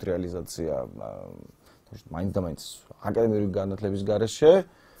თვითრეალიზაცია მაინც და მაინც აკადემიური განათლების გარეშე,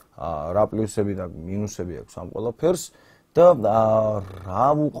 რა პლუსები და მინუსები აქვს ამ ყველაფერს და რა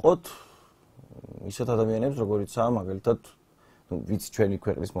ვუყოთ ისეთ ადამიანებს, როგორიცაა მაგალითად, ნუ ვიც ჩვენი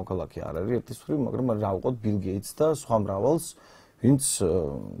ქვეყნის მოქალაქე არ არის ერთის მხრივ, მაგრამ რა ვუყოთ ბილ გეიტს და სხვა მრავალს, ვინც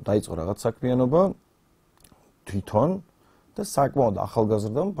დაიწყო რაღაც საქმიანობა თვითონ და საკმაოდ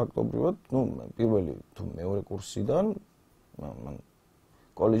ახალგაზრდამ ფაქტობრივად, ნუ პირველი თუ მეორე კურსიდან მან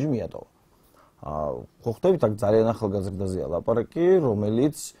კოლეჯი მიატოვა. ხო ხვდებით, აქ ძალიან ახალგაზრდაზეა ლაპარაკი,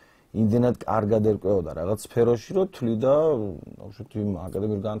 რომელიც იმდენად კარგად ერკვეოდა რაღაც სფეროში, რომ თვლიდა ბავშვით იმ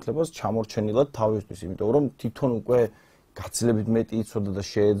აკადემიურ განათლებას ჩამორჩენილად თავისთვის, იმიტომ რომ თვითონ უკვე გაცილებით მეტი იცოდა და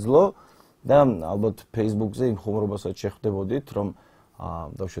შეეძლო და ალბათ Facebook-ზე იმ ხუმრობასაც შეხვდებოდით, რომ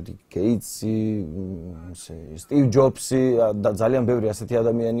ბავშვით გეიტსი, სტივ ჯობსი და ძალიან ბევრი ასეთი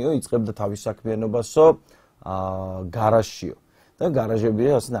ადამიანიო იწყებდა თავის საქმიანობასო გარაჟშიო. და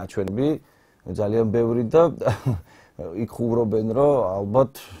გარაჟებია ასე ნაჩვენები ძალიან ბევრი და იქ ხუმრობენ, რომ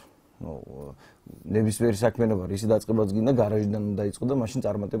ალბათ ნებისმიერი საქმიანობა რისი დაწყებაც გინდა გარაჟიდან უნდა იწყო და მაშინ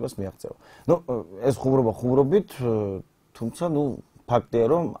წარმატებას მიაღწევა. ეს ხუმრობა ხუმრობით, თუმცა ფაქტია,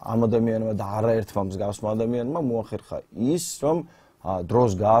 რომ ამ ადამიანმა და არაერთმა მსგავსმა ადამიანმა მოახერხა ის, რომ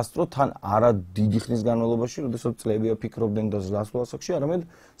დროს გაასწრო თან არა დიდი ხნის განმავლობაში, როდესაც წლებია ფიქრობდნენ და გასულ ასაკში, არამედ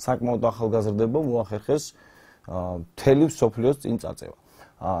საკმაოდ ახალგაზრდებო მოახერხეს მთელი მსოფლიოს წინ წაწევა.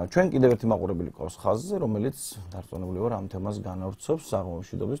 ჩვენ კიდევ ერთი მაყურებელი ყავს ხაზზე, რომელიც დარწმუნებული ვარ ამ თემას განავრცობს,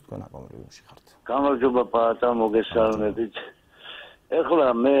 საღამომშვიდობის თქვენ აკომერებში ხართ. გამარჯობა პაატა, მოგესალმებით. ეხლა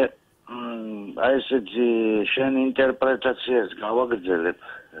მე აი ესეთი შენ ინტერპრეტაციას გავაგრძელებ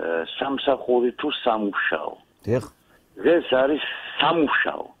სამსახური თუ სამუშაო. დიახ. ეს არის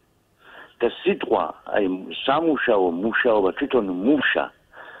სამუშაო. და სიტყვა, აი სამუშაო, მუშაობა, თვითონ მუშა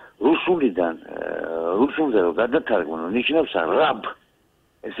რუსულიდან რუსულზე რო გადათარგმნო, ნიშნავს რაბ.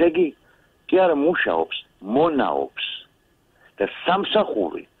 ესე იგი, კი არა მუშაობს, მონაობს. და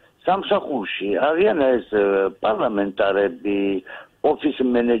სამსახურში არიან ეს პარლამენტარები, ოფის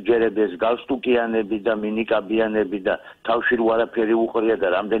მენეჯერები, გალსტუკიანები და მინიკაბიანები და თავში რო არაფერი უყრია და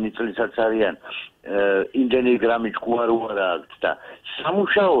რამდენი წელიწადს არიან, იმდენი გრამი ჯგუარ უარა აქვს და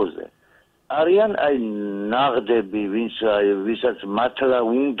სამუშაოზე არიან აი ნაღდები, ვისაც მართლა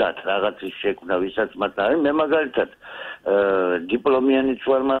უნდათ რაღაცის შექმნა, ვისაც მართლა არის, მე მაგალითად დიპლომიანიც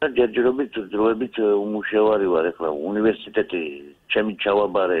ვარ, მაგრამ ჯერჯერობით დროებით უმუშევარი ვარ, ეხლა უნივერსიტეტი ჩემი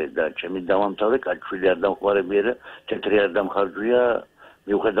ჩავაბარე და ჩემი დავამთავრე, კაჭვილი არ დამხმარებია და თეთრი არ დამხარჯვია,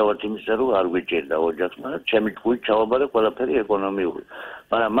 მიუხედავად იმისა, რომ არ გვეჭირდა ოჯახს, მაგრამ ჩემი ჭკუით ჩავაბარე ყველაფერი ეკონომიური.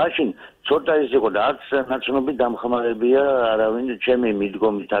 მაგრამ მაშინ ცოტა ის იყო და არც ნაცნობი დამხმარებია არავინ, ჩემი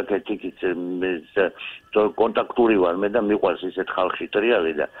მიდგომით აქეთ-იქით კონტაქტური ვარ მე და მიყვარს ისეთ ხალხი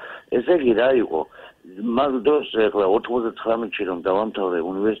ტრიალი და ესე იგი რა იყო მაგ დროს ეხლა 99-ში რომ დავამთავრე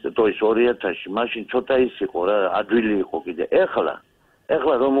უნივერსიტეტი 2000-ში, მაშინ ცოტა ის იყო რა, ადვილი იყო კიდე.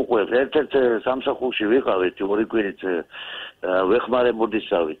 ეხლა რომ უყვეთ, ერთ-ერთ სამსახურში ვიყავით, ორი კვირით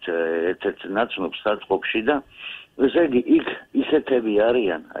ვეხმარებოდისავით ერთ-ერთ ნაცნობ საწყობში და ესე იგი იქ ისეთები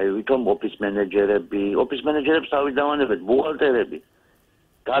არიან, აი ვითომ ოფის მენეჯერებს თავიდანვანებად, ბუღალტერები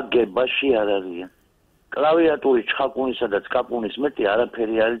გაგებაში არ არიან. კლავიატურის ჩხაკუნისა და წკაპუნის მეტი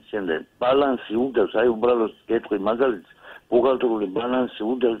არაფერი არ იციან. ბალანსი უდევს, აი უბრალოდ გეტყვი მაგალითს, ბუღალტერული ბალანსი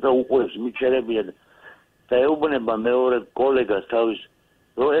უდევს და უყვებს მიჩერებია და ეუბნება მეორე კოლეგას თავის,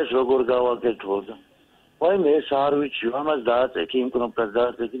 რომ ეს როგორ გავაკეთო და ვაიმე ეს არ ვიცი, ამას დააწექი, იმ კნოპკას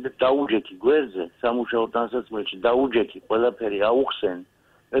დააწექი და დაუჯექი გვერდზე, სამუშაო ტანსაცმელში დაუჯექი, ყველაფერი აუხსენ.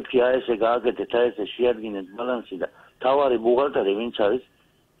 მეთქი აი ესე გააკეთეთ, აი ესე შეადგინეთ ბალანსი და თავარი ბუღალტერი ვინც არის,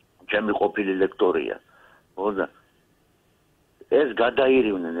 ჩემი ყოფილი ლექტორია. ხოდა ეს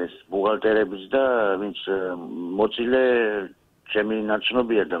გადაირივნენ ეს ბუღალტერების და ვინც მოცილე ჩემი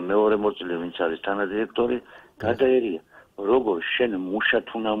ნაცნობია და მეორე მოცილე ვინც არის თანადირექტორი გადაერია. როგორ შენ მუშა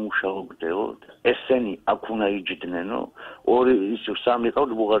თუ ნამუშაობდეო? ესენი აქ უნდა იჯდნენო? ორი ის სამი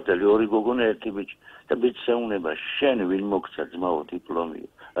ყავთ ბუღალტერი, ორი გოგონა, ერთი ბიჭი და ბიჭს ეუბნება, შენ ვინ მოგცა ძმაო დიპლომი?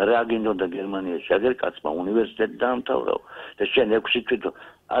 რა გინდოდა გერმანიაში? აგერ კაცმა უნივერსიტეტი დაამთავრა და შენ 6 თვით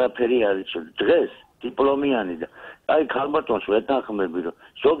არაფერი არ იცოდი. დღეს დიპლომიანი და აი ქალბატონს ვეთანხმები, რომ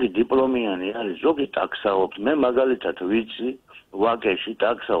ზოგი დიპლომიანი არის, ზოგი ტაქსაობს. მე მაგალითად ვიცი, ვაკეში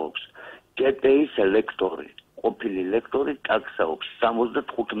ტაქსაობს. GPI-ის ლექტორი, ყოფილი ლექტორი ტაქსაობს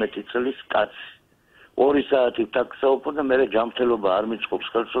 75 წლის კაცი. 2 საათი ტაქსაობ და მე ჯანმრთელობა არ მიწყობს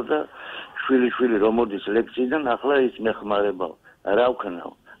ხელსო და შვილი რომ მოდის ლექციიდან, ახლა ის მეხმარებაო. რა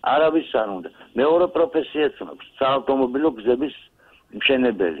ვქნაო? არავის არ უნდა. მეორე პროფესიაც მაქვს, საავტომობილო გზების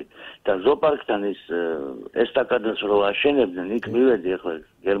მშენებელი და ზოპარკთან ის ესტაკადას რო აშენებდნენ, იქ მივედი, ახლა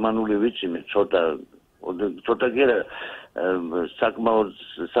გერმანული ვიცი მე ცოტა კი არა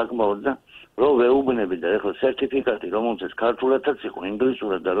საკმაოდ და რო ვეუბნები და ახლა სერტიფიკატი რომელსაც ქართულადაც იყო,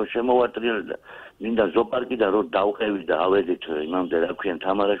 ინგლისურად და რო შემოვატრიალე და მინდა ზოპარკი და რო დავყევი და ავედით იმამდე რა ქვიან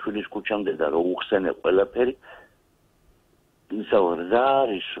თამარაშვილის ქუჩამდე და რო უხსენე ყველაფერი ისავა რა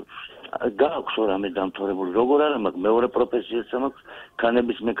არის გააქვს რამე დამთავრებული. როგორ არა მაქვს მეორე პროფესიაც მაქვს,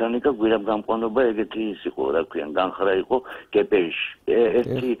 ქანების მექანიკა, გვირაბ გამყონობა, ეგეთი ის იყო, რა ქვია, განხრა იყო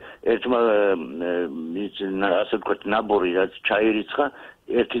გპ-ში. ერთმა ასე ვთქვათ, ნაბორი რაც ჩაირიცხა,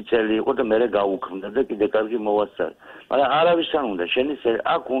 ერთი წელი იყო და მერე გაუქმდა და კიდე კარგი მოვასწარე. მაგრამ არავის არ უნდა, შენი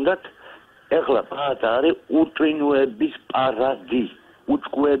აქ უნდათ ეხლა პაატა არის უტვინოების პარადი.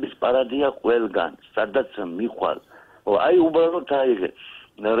 უწყუების პარადია ყველგან, სადაც მიხვალ. აი უბრალოდ აიღე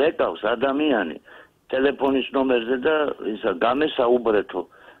რეკავს ადამიანი ტელეფონის ნომერზე და ისა გამესაუბრეთო.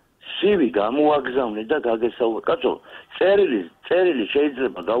 CV გამოაგზავნე და გაგესაუბრე. კაცო, წერილი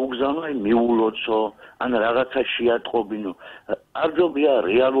შეიძლება გაუგზავნო, აი მიულოცო, ან რაღაცა შეატყობინო. არ ჯობია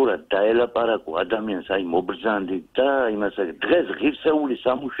რეალურად დაელაპარაკო ადამიანს, აი მობრძანდი და იმას დღეს ღირსეული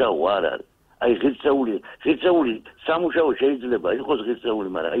სამუშაო არ არის. აი ღირსეული სამუშაო შეიძლება იყოს ღირსეული,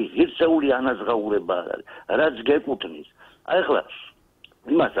 მაგრამ აი ღირსეული ანაზღაურება არ არის. რაც გეკუთვნის. აი ხლა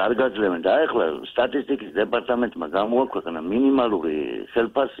იმას არ გაძლევენ და ახლა სტატისტიკის დეპარტამენტმა გამოაქვეყნა მინიმალური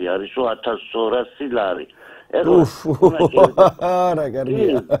ხელფასი არისო 1200 ლარი. რა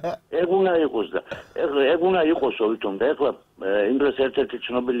კარგია. ეგ უნდა იყოს და ეგ უნდა იყოსო ვითომ და ახლა იმ დროს ერთ-ერთი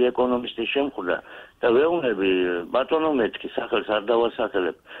ცნობილი ეკონომისტი შემხვდა და ვეუბნები ბატონო მეთქი სახელს არ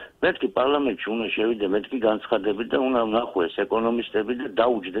დავასახელებ. მეთქი პარლამენტში უნდა შევიდე, მეთქი განცხადები და უნდა ვნახო ეს ეკონომისტები და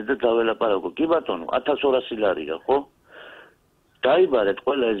დაუჯდე და დაველაპარაკო. კი ბატონო 1200 ლარია, ხო? დაიბარეთ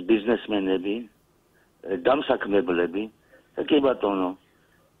ყველა ეს ბიზნესმენები, დამსაქმებლები და კი ბატონო,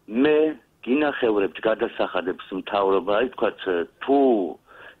 მე გინახევრებთ გადასახადებს მთავრობა, აი თქვათ თუ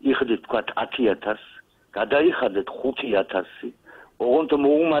იხდით თქვათ 10000, გადაიხადეთ 5000, ოღონდ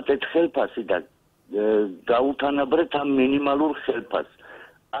მოუმატეთ ხელფასი და გაუთანაბრეთ ამ მინიმალურ ხელფასს.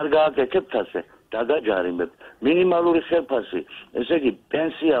 არ გააკეთებთ ასე, დაგაჯარიმებთ. მინიმალური ხელფასი, ესე იგი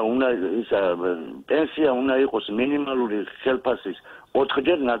პენსია უნდა იყოს მინიმალური ხელფასის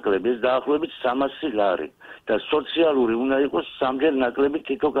 4-ჯერ ნაკლები, ეს დაახლოებით 300 ლარი. და სოციალური უნდა იყოს 3-ჯერ ნაკლები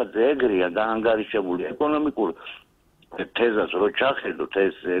თითოქაძე, ეგრეა გაანგარიშებული ეკონომიკური თეზას რო ჩახედოთ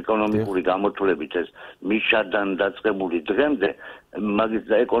ეს ეკონომიკური გამოთვლებით ეს მიშადან დაწყებული დღემდე მაგის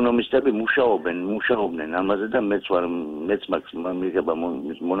და ეკონომისტები მუშაობდნენ ამაზე და მეც მაქვს მიღება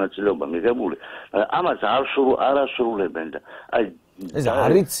მონაწილეობა მიღებული ამას არ ასრულებენ და აი ეს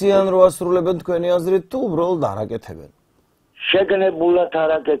არიციან რო ასრულებენ თქვენი აზრით თუ უბრალოდ არაკეთებენ შეგნებულად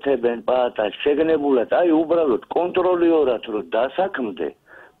არაკეთებენ პაატა შეგნებულად აი უბრალოდ კონტროლიორად რო დასაქმდე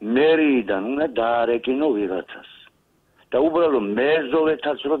მერიიდან უნდა დაარეკინო ვიღაცას და უბრალოდ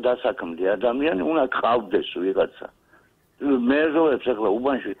მეზოვეთაც რო დასაქმდე ადამიანი უნდა ყავდეს ვიღაცა მეზოვებს ახლა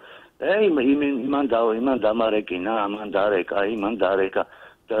უბანში იმან დამარეკინა ამან დარეკა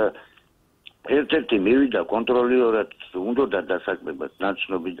და ერთ-ერთი მივიდა კონტროლიორად უნდა დასაქმებას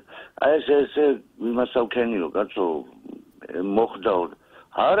ნაცნობი აი ეს იმასავქენიო კაცო მოხდაო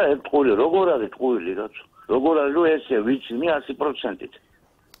არა ერთყული როგორ არის ტყუილი კაცო როგორ არის რომ ესე ვიცინი 100%-ით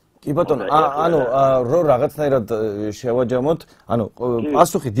კი ბატონო, ანუ რო რაღაცნაირად შევაჯამოთ, ანუ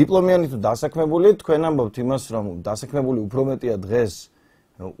პასუხი დიპლომიანი თუ დასაქმებული, თქვენ ამბობთ იმას, რომ დასაქმებული უფრო მეტია დღეს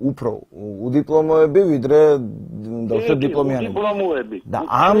უფრო უდიპლომოები, ვიდრე დავუშვათ დიპლომიანები. და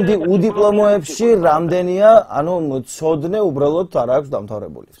ამ უდიპლომოებში რამდენია, ანუ მცოდნე უბრალოდ არ აქვს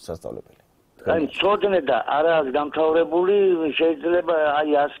დამთავრებული სასწავლებელი. აი მცოდნე და არ აქვს დამთავრებული, შეიძლება აი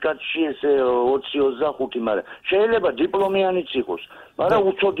 100 კაცში ესე 20-25, მაგრამ შეიძლება დიპლომიანიც იყოს. მაგრამ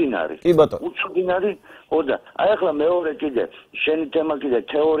უცოდინარი. კი ბატონო. უცოდინარი, ხოდა. აი ახლა მეორე კიდე, შენი თემა კიდე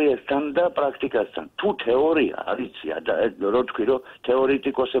თეორიასთან და პრაქტიკასთან. თუ თეორია არიცი და რო თქვი რომ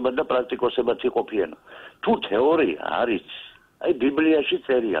თეორეტიკოსებად და პრაქტიკოსებად იყოფიან. თუ თეორია არის, აი ბიბლიაში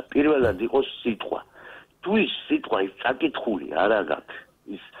წერია, პირველად იყოს სიტყვა. თუ ის სიტყვა ის საკითხული არა გაქვს,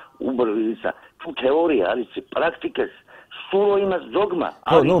 ის ისა, თუ თეორია არის, პრაქტიკას სულ იმას დოგმა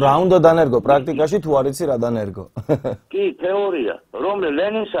არის. ნუ რა უნდა დანერგო პრაქტიკაში თუ არიცი რა დანერგო. კი, თეორია, რომ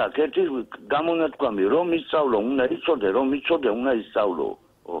ლენინს აქვს ერთი გამონათქვამი, რომ ისწავლო, უნდა იცოდე, რომ იცოდე, უნდა ისწავლო.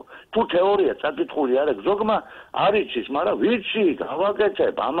 თუ თეორია საკითხული არ აქვს, ზოგმა არ იცის, მაგრამ ვიცი,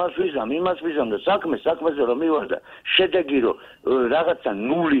 გავაკეთებ, ამას ვიზამ, იმას ვიზამ და საქმეზე რომ მივარდა, შედეგი რომ რაღაცა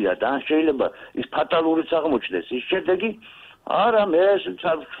ნულია და შეიძლება ის ფატალურიც აღმოჩნდეს, ის შედეგი არა მე ეს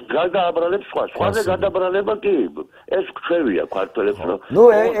გადააბრალებს სხვაზე გადაბრალება კი ეს გვჩვევია ქართველებს რომ ნუ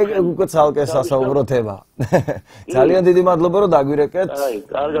ეგ უკვე ცალკე სასაუბრო თემა ძალიან დიდი მადლობა რომ დაგვირეკეთ აი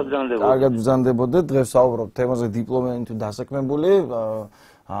კარგად ბრძანდებოდეთ დღეს საუბრობთ თემაზე დიპლომიანი თუ დასაქმებული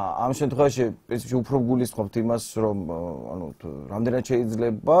ამ შემთხვევაში პრინციპში უფრო გულისხმობთ იმას რომ ანუ რამდენად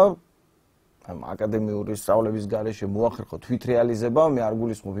შეიძლება აკადემიური სწავლების გარეშე მოახერხო თვითრეალიზება მე არ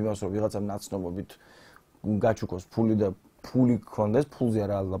გულისხმობ იმას რომ ვიღაცა ნაცნობობით გაჩუქოს ფული და ფული გქონდეს, ფულზე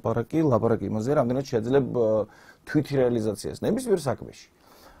არა ლაპარაკი იმაზე, რამდენად შეიძლება თვითრეალიზაციას ნებისმიერ საქმეში.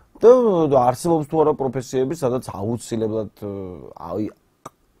 და არსებობს თუ არა პროფესიები, სადაც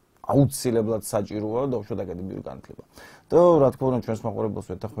აუცილებლად საჭიროა დაუშვათ აკადემიური განათლება. და რა თქმა უნდა ჩვენს მაყურებელს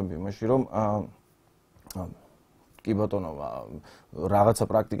ვეთანხმები იმაში, რომ კი ბატონო, რაღაცა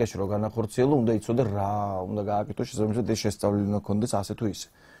პრაქტიკაში რო განახორციელო, უნდა იცოდე რა უნდა გააკეთო, შესაბამისად ეს შესწავლილი უნდა ქონდეს ასე თუ ისე.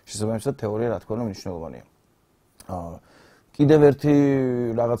 შესაბამისად თეორია რა თქმა უნდა მნიშვნელოვანია. კიდევ ერთი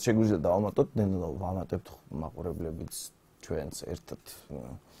რაღაც შეგვიძლია დავამატოთ, ვამატებთ მაყურებლებიც ჩვენს ერთად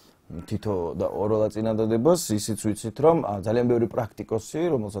თითო და ორლა წინადადებას, ისიც ვიცით, რომ ძალიან ბევრი პრაქტიკოსი,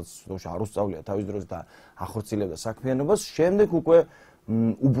 რომელსაც არ უსწავლია თავის დროს და ახორციელებდა საქმიანობას, შემდეგ უკვე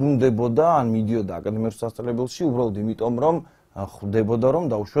უბრუნდებოდა ან მიდიოდა აკადემიურ სასწავლებელში, უბრალოდ იმიტომ, რომ ხვდებოდა, რომ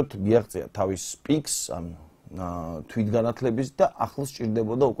დაუშვათ მიაღწია თავის პიკს ან თვითგანათლების და ახლოს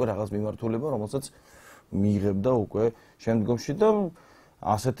სჭირდებოდა უკვე რაღაც მიმართულება, რომელსაც მიიღებდა უკვე შემდგომში და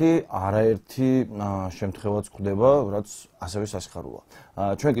ასეთი არაერთი შემთხვევაც გვხვდება, რაც ასევე სასიხარულოა.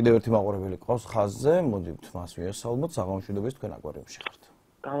 ჩვენ კიდევ ერთი მაყურებელი ყავს ხაზზე, მოდით მას მიესალმოთ, საღამოშვიდობის თქვენ აკვარიუმში ხართ.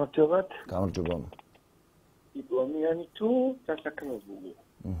 გამარჯობათ. გამარჯობა. დიპლომიანი თუ დასაქმებული.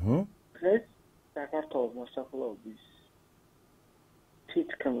 დღეს საქართველოს მოსახლეობის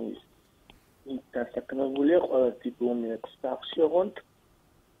თითქმის დასაქმებულია ყველა დიპლომიანი სახში, ოღონდ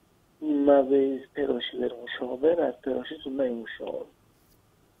იმავე სფეროში ვერ მუშაობენ, რაც სფეროშიც უნდა იმუშაონ.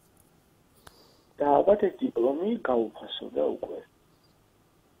 და ალბათ ეს დიპლომი გაუფასოდა უკვე.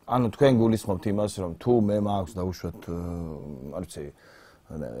 ანუ თქვენ გულისხმობთ იმას, რომ თუ მე მაქვს დაუშვათ, არ ვიცი,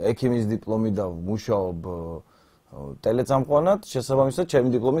 ექიმის დიპლომი და მუშაობ ტელეწამყვანად, შესაბამისად ჩემი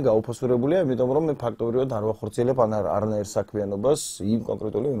დიპლომი გაუფასურებულია, იმიტომ რომ მე ფაქტობრივად არ ვახორციელებ არანაირ საქმიანობას იმ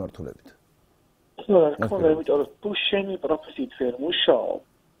კონკრეტული მიმართულებით. ხო, რა თქმა უნდა, იმიტომ რომ თუ შენი პროფესიით ვერ მუშაობ,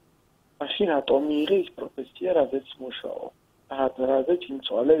 მაშინ რატომ მიიღე ის პროფესია, რაზეც მუშაობ? რაზეც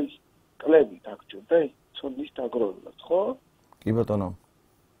იმწვალე ის კლები დაგჭირდა ის ცოდნის დაგროვებას, ხო? კი ბატონო.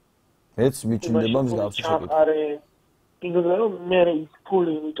 მეც მიჩნდება მსგავსი საკითხი. იმიტომ რომ მე ის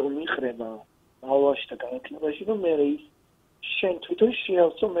ფული იმიტომ მიხრება ბალანსში და განათლებაში, რომ მე ის შენ თვითონ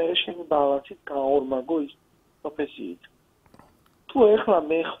შეავსო მე შენი ბალანსით გაორმაგო ის პროფესიით. თუ ეხლა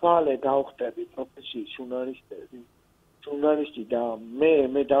მე ხვალე გავხდები პროფესიის ჟურნალისტი და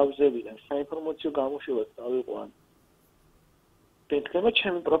მე დავზევი და საინფორმაციო გამოშვებას დავიყვან. თქვენ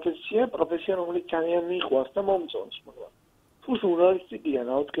ჩემი პროფესია რომელიც ძალიან მიყვარს და მომწონს, მაგრამ თუ ჟურნალისტიკიდან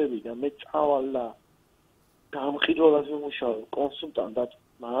ავდგები და მე წავალ და გამყიდველად ვიმუშავე კონსულტანტად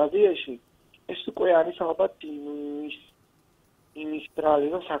მაღაზიაში, ეს უკვე არის ალბათ იმის ბრალი,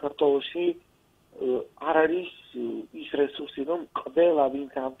 რომ საქართველოში არ არის ის რესურსი, რომ ყველა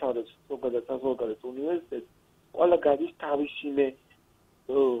ვინც ამთავრებს საზოგადოებრივ უნივერსიტეტს, ყველა გადის თავის იმე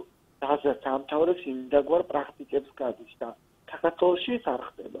დაზას ამთავრებს იმდაგვარ პრაქტიკებს გადის და საქართველოში ეს არ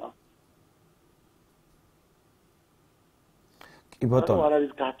ხდება. კი ბატონო. არ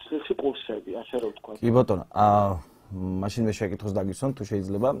არის გაცვლილი კურსები, ასე რომ ვთქვა. კი ბატონო, მაშინ მე შეკითხოს დაგისვან, თუ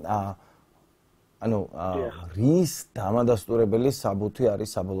შეიძლება. ანუ რის დამადასტურებელი საბუთი არის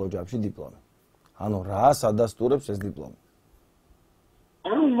საბოლოო ჯამში დიპლომი? ანუ რას ადასტურებს ეს დიპლომი?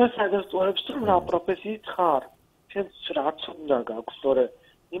 ანუ იმას ადასტურებს, რომ რა პროფესიით ხარ. შენც რაც უნდა გაქვს, თორე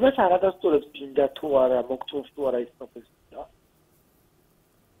იმას არ ადასტურებს გინდა თუ არა, მოგწონს თუ არა ის პროფესია.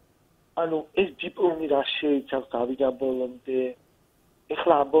 ანუ ეს დიპლომი რა შეიცავს დავიდან ბოლომდე?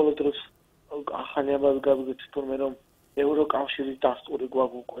 ეხლა ამ ბოლო დროს ახალი ამბავი გავიგეთ თორმე რომ ევროკავშირის დასტური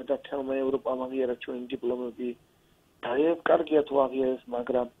გვაქვს უკვე და თელმა ევროპამ აღიარა ჩვენი დიპლომები. დაიებ კარგია თუ აღიარეს,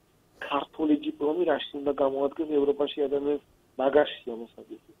 მაგრამ ქართული დიპლომი რაში უნდა გამოადგეს ევროპაში ადამიანს მაგაშია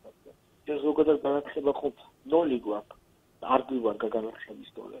მოსაძებელად. ეს ზოგადად განათლება ხო ნოლი გვაქვს. არ გვიგვარგა განათლების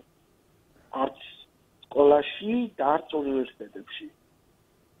დონე. არც სკოლაში და არც უნივერსიტეტებში.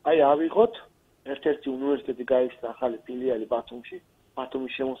 აი ავიღოთ ერთ-ერთი უნივერსიტეტი გაიხსნა ახალი ფილიალი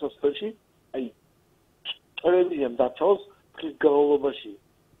ბათუმის შემოსასვლელში, აი ტელევიზიამ დაცავს დღის განმავლობაში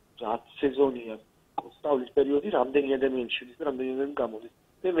რაც სეზონია სწავლის პერიოდი რამდენი ადამიანი შედის და რამდენი ადამიანი გამოდის.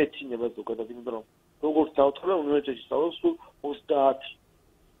 მე მეცინება ზოგადად იმიტომ რომ როგორც დავთვალე უნივერსიტეტში სწავლობს სულ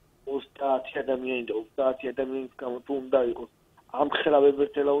 30 ადამიანი და 30 ადამიანის გამო თუ უნდა იყოს ამხელა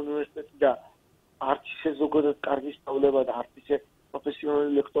ვებერთელა უნივერსიტეტი და არც ისე ზოგადად კარგი სწავლება და არც ისე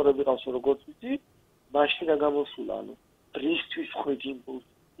პროფესიონალი ლექტორები ყავს როგორც ვიცი, მაშინ რა გამოსულა, ანუ დღისთვის ხვით იმ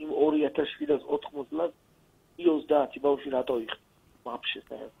 2007-80 30 ბავშვი რატო იხდა ვაფშე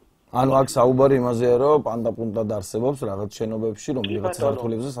საერთოდ. ანუ აქ საუბარი იმაზეა, რომ პანდა-პუნტად არსებობს რაღაც შენობებში, რომ ვიღაც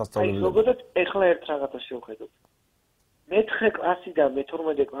ქართულებზე სასწავლებელი. აი, ზოგადად ეხლა ერთ რაღაცას შევხედოთ. მე-9 კლასიდან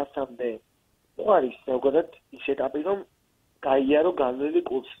მე-12 კლასამდე არის ზოგადად ის ეტაპი, რომ გაიარო განვლილი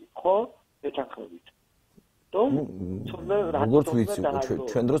კურსი, ხო? მეთანხმებით. როგორც ვიცი,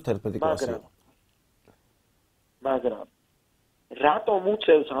 ჩვენ დროს 11 კლასია. მაგრამ რატომ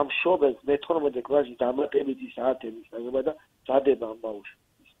უწევს ამ მშობელს მე-12 კლასში დამატებითი საათების აღება და დადება ამ ბავშვს?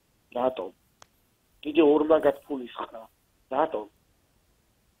 რატომ? კიდე ორ მაგათ ფულის ხარ. რატომ?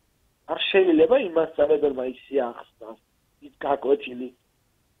 არ შეიძლება იმას წარებელმა ისე ახსნას, ის გაკვეთილი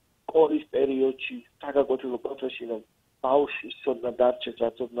სკოლის პერიოდში, საგაკვეთილო პროცესში, რომ ბავშვი სცოდნა დარჩეს,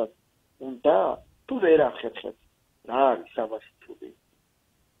 რაც ოდნავ უნდა, თუ ვერ ახერხებს, რა არის ამაში ცუდი?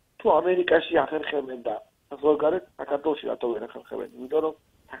 თუ ამერიკაში ახერხებენ და საზღვარგარეთ საქართველოში რატო ვერ ახერხებენ? იმიტომ რომ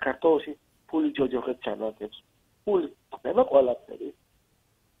საქართველოში ფული ჯოჯოხეთს ანათებს. ფული ხდება ყველაფერი.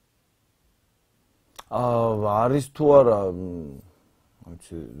 არის თუ არა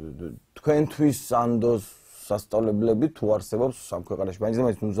თქვენთვის სანდოს სასწავლებლები თუ არსებობს სამ ქვეყანაში. მაინც და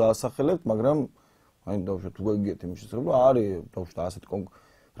მაინც ნუზაასახელებთ, მაგრამ მაინც დავუშვათ თუ გეგიათ იმის შესაძლებლობა, არის დავუშვათ ასეთ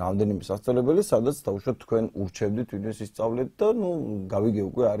რამდენიმე სასწავლებელი, სადაც დავუშვათ თქვენ ურჩევდით ვინმეს ისწავლეთ და ნუ გავიგე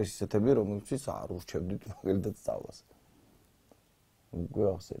უკვე არის ისეთები, რომელთაც არ ურჩევდით მაგალითად სწავლას. უკვე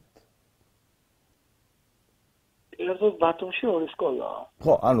ახსენეთ. ერთად ბათუმში ორი სკოლაა.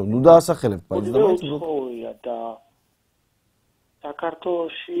 ხო, ანუ ნუ დაასახელებთ მაინც და მაინც უცხოია და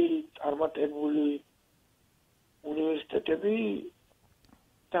საქართველოში წარმატებული უნივერსიტეტები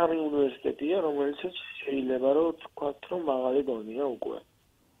სამი უნივერსიტეტია, რომელიც შეიძლება რომ თქვათ, რომ მაღალი დონეა უკვე.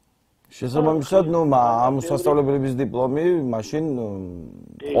 შესაბამისად, ნუ ამ სასწავლებლების დიპლომი მაშინ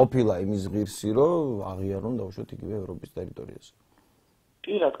ყოფილა იმის ღირსი, რომ აღიარონ დავუშვათ იგივე ევროპის ტერიტორიაზე.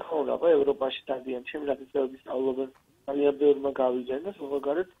 კი, რა თქმა უნდა, ევროპაში დადიან ჩემი რადიოების სწავლობენ, ძალიან ბევრმა გავიძენ და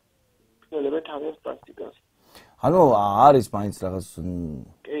ზოგადად ხდებიან თავის პრაქტიკას. ანუ არის მაინც რაღაც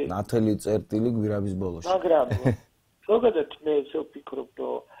ნათელი წერტილი გვირაბის ბოლოში. მაგრამ ზოგადად მე ისე ვფიქრობ,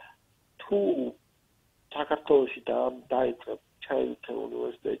 რომ თუ საქართველოში დაიწყებ ჩაივიწე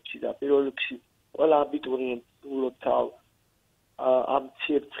უნივერსიტეტში და პირველ რიგში ყველა აბიტურიენტი ულოცავ ამ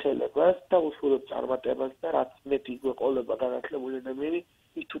ცირცხელებას და უსულებ წარმატებას და რაც მეტი გვეყოლება განათლებული ადამიანი,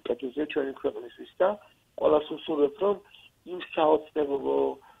 ის უკეთესია ჩვენი ქვეყნისთვის და ყველას უსურვებ, რომ იმ საოცნებო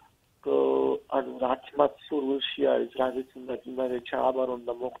ანუ რაც მათ სურვილში არის, რაზეც უნდა იმაზე ჩააბარონ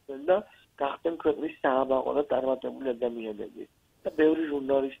და მოხდნენ და გახდნენ ქვეყნის საამაყო და წარმატებული ადამიანები. და ბევრი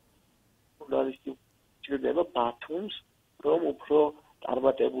ჟურნალისტი ჭირდება ბათუმს, რომ უფრო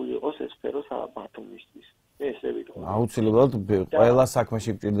წარმატებული იყოს ეს სფერო ბათუმისთვის. ესე ვიტყვი. აუცილებლად ყველა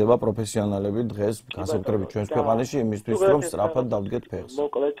საქმეში გჭირდება პროფესიონალები დღეს განსაკუთრებით ჩვენს ქვეყანაში იმისთვის, რომ სწრაფად დავდგეთ ფეხს.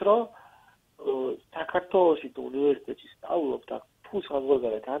 მოკლედ, რომ საქართველოში თუ უნივერსიტეტში სწავლობ და თუ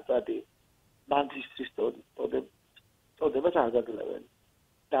საზღვარგარეთ აწადი მაგისტრის წოდებას არ გაგლებენ.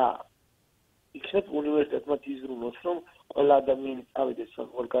 და იქნებ უნივერსიტეტმა იზრუნოს, რომ ყველა ადამიანი წავიდეს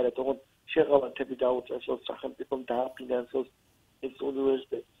საზღვარგარეთ, ოღონდ შეღავათები დაუწესოს, სახელმწიფომ დააფინანსოს ეს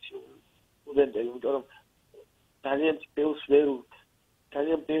უნივერსიტეტში სტუდენტები, იმიტომ რომ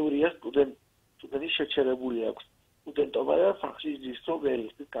ძალიან ბევრია სტუდენტი შეჩერებული აქვს სტუდენტობა და სახში ზის რომ ვერ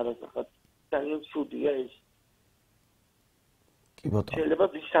იხდის განასახად. ძალიან ცუდია ეს. კი ბატონო. შეიძლება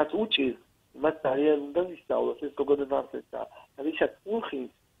ვისაც უჭირს, იმას ძალიან უნდა ისწავლოს ეს ზოგადად არსებობს და ვისაც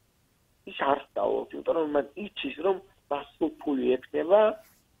უხის, ის არ სწავლობს, იმიტომ რომ მან იცის რომ მას ფული ექნება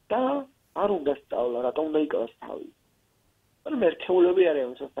და არ უნდა სწავლა, რატომ უნდა იკავას თავი. მაგრამ ერთეულები არიან,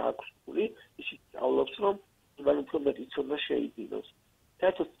 ვისაც აქვს ფული, ის სწავლობს რომ იმან უფრო მეტი ცოდნა შეიძინოს.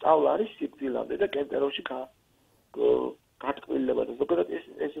 საერთოდ სწავლა არის სიკვდილამდე და კემპეროში გატკბილება და ზოგადად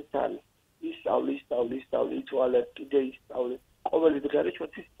ესეც არის. ისწავლი, იცვალე, კიდე ისწავლე. ყოველი დღე არის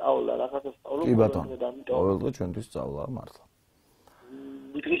ჩვენთვის სწავლა, რაღაცა სწავლობ. კი ბატონო, ყოველ დღე ჩვენთვის სწავლაა მართლა.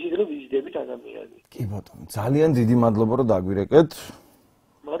 მიდღისიდრო ვიზიდებით ადამიანი. კი ბატონო, ძალიან დიდი მადლობა რომ დაგვირეკეთ.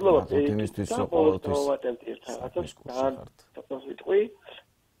 მადლობა იმისთვის, რომ ყოველთვის ვიტყვი.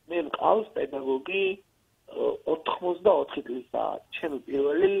 მე მყავს პედაგოგი 84 წლისა. ჩემი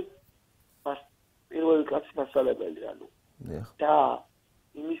პირველი კლასის მასწავლებელი, ანუ. და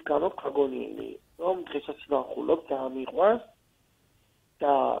იმის გამო გაგონიერი, რომ დღესაც ვახულობ და ამიყვანს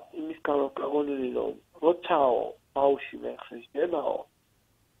და იმის გამო გაგონიერი, რომ როცაო ბავშვი მე ხსნებაო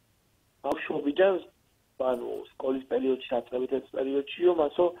ბავშვობიდან ანუ სკოლის პერიოდში, საწყებითი პერიოდშიო,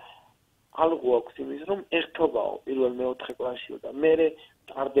 მასო ალღუ აქვს იმის, რომ ერთობაო პირველ მეოთხე კლასშიო და მე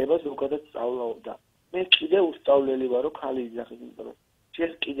ტარდება ზოგადად სწავლაო და მე კიდე უსწავლელი ვარო ქალი იძახის, იმიტომ რომ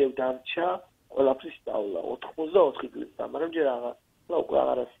ჯერ კიდევ დამრჩა ყველაფრის სწავლა 84 წლისა, მაგრამ ჯერ უკვე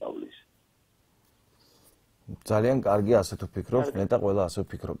აღარ ასწავლის. ძალიან კარგი, ასეთ ვფიქრობთ, მე და ყველა ასე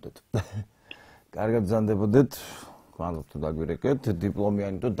ვფიქრობდეთ. კარგად ბრძანდებოდეთ, მადლობთ რომ დაგვირეკეთ.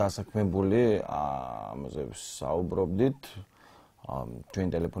 დიპლომიანი თუ დასაქმებული ამაზე საუბრობდით. ჩვენი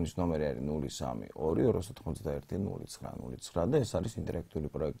ტელეფონის ნომერი არის 0322 და ეს არის ინტერაქტიული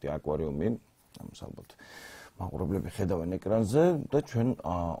პროექტი აკვარიუმი. ამასალბოთ მაყურებლები ხედავენ ეკრანზე და ჩვენ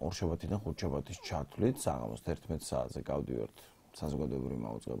 4 შაბათიდან 5 შაბათის ჩათვლით საღამოს 11 საათზე გავდივართ საზოგადოებრივი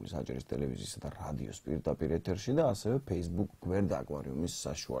მაუწყებლის აჭარის ტელევიზიისა და რადიოს პირდაპირ ეთერში და ასევე Facebook გვერდ აკვარიუმის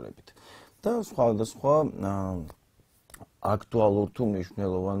საშუალებით. და სხვადასხვა აქტუალურ თუ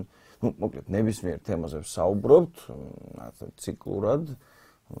მნიშვნელოვან, მოკლედ ნებისმიერ თემაზე ვსაუბრობთ, ციკლურად,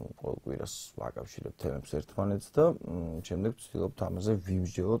 ყოველ კვირას ვაკავშირებთ თემებს ერთმანეთს და შემდეგ ვცდილობთ ამაზე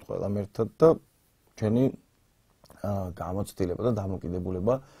ვიმსჯელოთ ყველამ ერთად და ჩვენი გამოცდილება და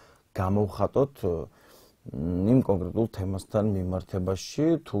დამოკიდებულება გამოვხატოთ იმ კონკრეტულ თემასთან მიმართებაში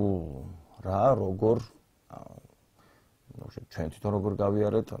თუ რა, როგორ ჩვენ თვითონ როგორ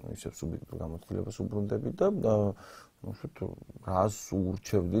გავიარეთ, ანუ ისევ სუბიექტურ გამოცდილებას უბრუნდებით და რას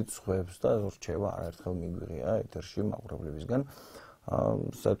ურჩევდით სხვებს და რჩევა არაერთხელ მიგვიღია ეთერში მაყურებლებისგან.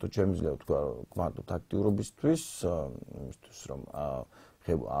 საერთოდ შემიძლია ვთქვა კვანტურ აქტიურობისთვის, იმისთვის რომ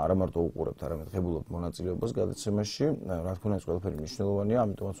არა მარტო უყურებთ, არამედ ღებულობთ მონაწილეობას გადაცემაში. რა თქმა უნდა, ეს ყველაფერი მნიშვნელოვანია,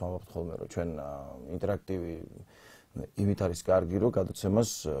 ამიტომაც ვამბობთ ხოლმე, რომ ჩვენ ინტერაქტივი იმით არის კარგი, რომ გადაცემას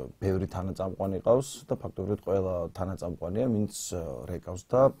ბევრი თანაწამყვანი ყავს და ფაქტობრივად ყველა თანაწამყვანია, ვინც რეკავს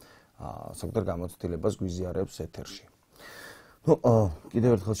და საკუთარ გამოცდილებას გვიზიარებს ეთერში.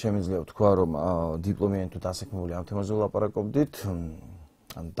 კიდევ ერთხელ შემიძლია ვთქვა, რომ დიპლომიანი თუ დასაქმებული ამ თემაზე ვლაპარაკობდით.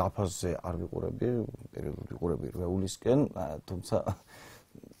 დაფაზე არ ვიყურები, პერიოდულად ვიყურები რეულისკენ, თუმცა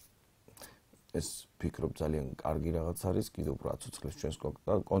ეს ფიქრობ ძალიან კარგი რაღაც არის, კიდევ უფრო აცოცხლებს ჩვენს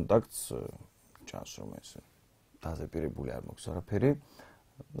კონტაქტს, ჩანს რომ ეს დაზეპირებული არ მოქვს არაფერი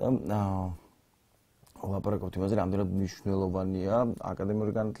და ვლაპარაკობთ იმაზე, რამდენად მნიშვნელოვანია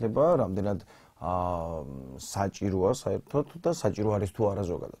აკადემიური განათლება, რამდენად საჭიროა საერთოდ და საჭირო არის თუ არა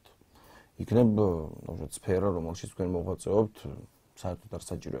ზოგადად. იქნებ სფერო, რომელშიც თქვენ მოღვაწეობთ, საერთოდ არ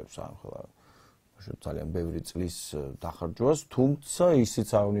საჭიროებს ახლა ძალიან ბევრი წლის დახარჯვას, თუმცა ისიც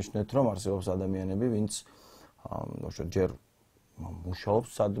აღნიშნეთ, რომ არსებობს ადამიანები, ვინც ჯერ მუშაობს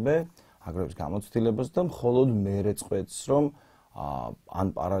სადმე, აგროვებს გამოცდილებას და მხოლოდ მერე წყვეტს, რომ ან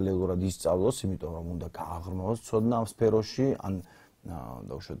პარალელურად ისწავლოს, იმიტომ რომ უნდა გააღრმავოს ცოდნა ამ სფეროში, ან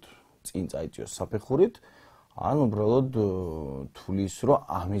დაუშვათ წინ წაიწიოს საფეხურით, ან უბრალოდ თulis, რომ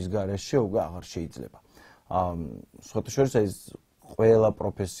ამის გარეშე უკვე აღარ შეიძლება. სხვათა შორის ეს ყველა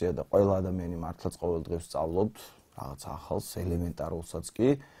პროფესია და ყველა ადამიანი მართლაც ყოველ დღეს სწავლობთ რაღაც ახალს, ელემენტარულსაც კი.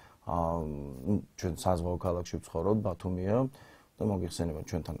 ჩვენ საზღვაო ქალაქში ვცხოვრობ, ბათუმია და მოგიხსენება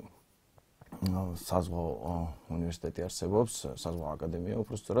ჩვენთან საზღვაო უნივერსიტეტი არსებობს, საზღვაო აკადემია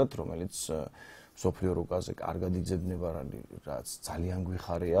უბრალოდ, რომელიც მსოფლიო რუკაზე კარგად იძებნება, რაც ძალიან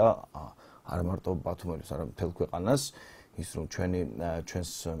გვიხარია, არა მარტო ბათუმელებს, არამედ მთელ ქვეყანას, ის რომ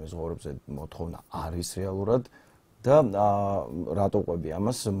ჩვენს მეზღვაურებზე მოთხოვნა არის რეალურად და რატო ყვები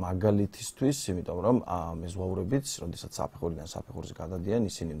ამას მაგალითისთვის, იმიტომ რომ მეზღვაურებიც, როდესაც საფეხურიდან საფეხურზე გადადიან,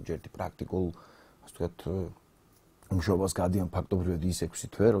 ისინი ჯერტი პრაქტიკულ, ასე ვთქვათ, მუშაობას გადიან ფაქტობრივად ის 6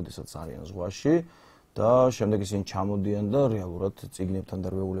 თვე, როდესაც არიან ზღვაში და შემდეგ ისინი ჩამოდიან და რეალურად წიგნებთან და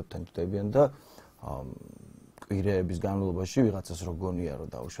რვეულებთან ჭდებიან და კვირეების განმავლობაში ვიღაცას რო გონია, რომ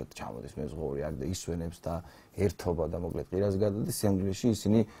დაუშვათ ჩამოდის მეზღვაური აქ და ისვენებს და ერთობა და მოკლედ კვირას გადადის, სიამოვნებაში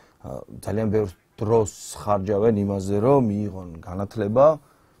ისინი ძალიან ბევრ დროს ხარჯავენ იმაზე, რომ მიიღონ განათლება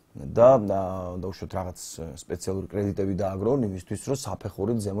და დაუშვათ რაღაც სპეციალური კრედიტები დააგროვონ იმისთვის, რომ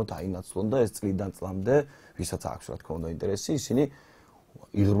საფეხურით ზემოთ აინაცვლონ და ეს წლიდან წლამდე, ვისაც აქვს რა თქმა უნდა ინტერესი, ისინი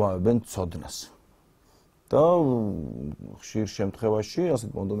იღრმავებენ ცოდნას. და ხშირ შემთხვევაში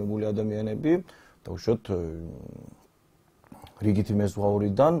ასეთ მონდომებული ადამიანები დაუშვათ რიგითი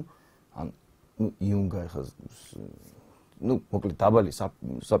მეზღვაურიდან ან იუნგა ხა მოკლედ დაბალი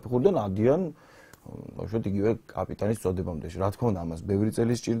საფეხურიდან ადიან დაუშვათ იგივე კაპიტანის წოდებამდე. რა თქმა უნდა ამას ბევრი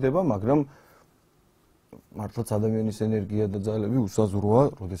წელი სჭირდება, მაგრამ მართლაც ადამიანის ენერგია და ძალები უსაზღვროა,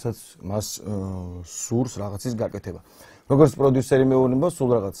 როდესაც მას სურს რაღაცის გაკეთება. როგორც პროდიუსერი მეუბნება, სულ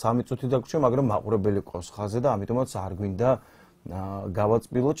რაღაც 3 წუთი დაგვრჩა, მაგრამ მაყურებელი ყავს ხაზზე და ამიტომაც არ გვინდა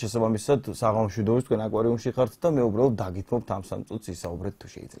გავაწბილოთ, შესაბამისად საღამოშვიდობის თქვენ აკვარიუმში ხართ და მე უბრალოდ დაგითმობთ ამ 3 წუთს ისაუბრეთ თუ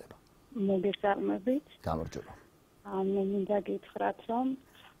შეიძლება. მოგესალმებით. გამარჯობა. მე მინდა გითხრათ, რომ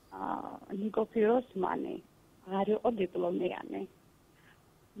ნიკო ფიროსმანი არ იყო დიპლომიანი,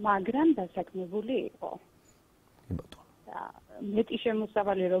 მაგრამ დასაქმებული იყო. კი ბატონო. და მეტი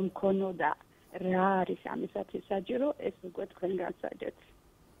შემოსავალი რომ მქონოდა რა არის ამისათვის საჭირო, ეს უკვე თქვენ განსაჯეთ.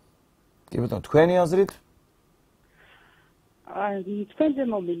 კი ბატონო, თქვენი აზრით? თქვენზე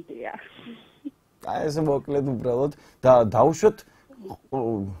მომიდია. ეს მოკლედ უბრალოდ და დაუშვათ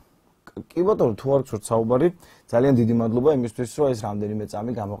კი ბატონო, თუ არ გსურთ საუბარი, ძალიან დიდი მადლობა იმისთვის, რომ ეს რამდენიმე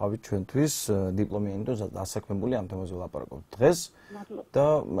წამი გამოყავით ჩვენთვის დიპლომიანი და დასაქმებული ამ თემაზე ვლაპარაკობთ დღეს და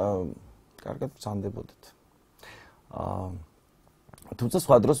კარგად ვსანდებოდეთ. თუმცა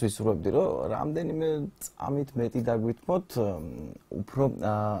სხვა დროს ვისურვებდი, რომ რამდენიმე წამით მეტი დაგვითმოთ, უფრო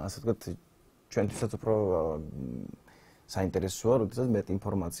ასე ვთქვათ, ჩვენთვისაც უფრო საინტერესოა, როდესაც მეტ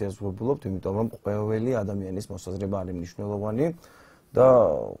ინფორმაციას ვღებულობთ, იმიტომ რომ ყოველი ადამიანის მოსაზრება არის მნიშვნელოვანი და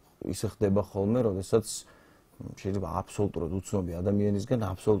ისე ხდება ხოლმე, როდესაც შეიძლება აბსოლუტურად უცნობი ადამიანისგან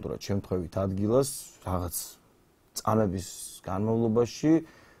აბსოლუტურად შემთხვევით ადგილას რაღაც წამების განმავლობაში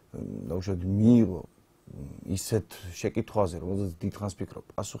დაუშვათ მიიღო ისეთ შეკითხვაზე, რომელზეც დიდხანს ფიქრობ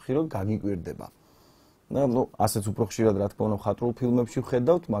პასუხი, რომ გაგიკვირდება. და ასეც უფრო ხშირად რა თქმა უნდა მხატვრულ ფილმებში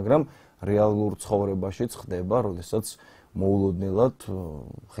ვხედავთ, მაგრამ რეალურ ცხოვრებაშიც ხდება, როდესაც მოულოდნელად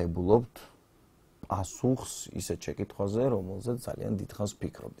ხებულობთ პასუხს ისეთ შეკითხვაზე, რომელზეც ძალიან დიდხანს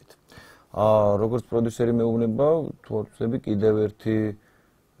ფიქრობდით. როგორც პროდიუსერი მეუბნება, თუ არ ვწდები, კიდევ ერთი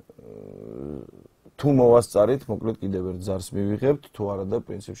თუ მოვასწარით, მოკლედ კიდევ ერთ ზარს მივიღებთ, თუ არა და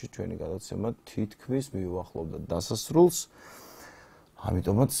პრინციპში ჩვენი გადაცემა თითქმის მივუახლოვდა დასასრულს.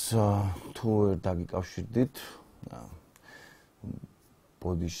 ამიტომაც თუ ვერ დაგიკავშირდით,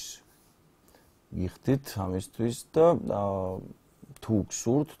 ბოდიშს გიხდით ამისთვის და თუ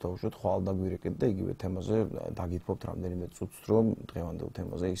გსურთ, თავშოთ ხვალ დაგვირეკეთ და იგივე თემაზე დაგითმობთ რამდენიმე წუთს, რომ დღევანდელ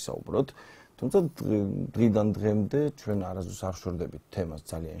თემაზე ისაუბროთ. თუმცა დღიდან დღემდე ჩვენ არასდროს არ შორდებით თემას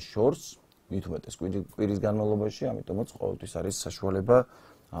ძალიან შორს, მით უმეტეს კვირის განმავლობაში, ამიტომაც ყოველთვის არის საშუალება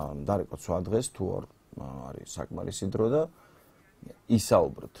დარეკოთ სხვა დღეს, თუ არ არის საკმარისი დრო და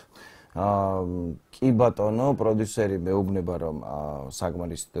ისაუბროთ. კი ბატონო, პროდიუსერი მეუბნება, რომ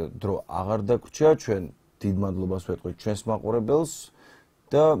საკმარისი დრო აღარ დაგვრჩა, ჩვენ დიდ მადლობას ვეტყვით ჩვენს მაყურებელს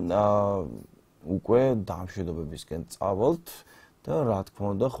და უკვე დამშვიდობებისკენ წავალთ და რა თქმა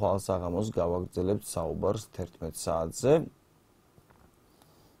უნდა, ხვალ საღამოს გავაგრძელებთ საუბარს 11 საათზე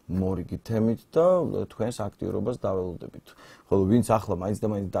მორიგი თემით და თქვენს აქტიურობას დაველოდებით. ხოლო ვინც ახლა მაინც და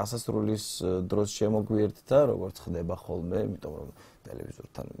მაინც დასასრულის დროს შემოგვიერთდა, როგორც ხდება ხოლმე, იმიტომ რომ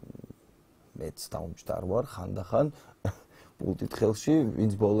ტელევიზორთან მეც დაუმჯდარ ვარ ხანდახან პულტით ხელში,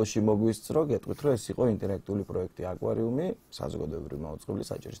 ვინც ბოლოში მოგვისწრო, გეტყვით, რომ ეს იყო ინტერაქტიული პროექტი აკვარიუმი, საზოგადოებრივი მაუწყებლის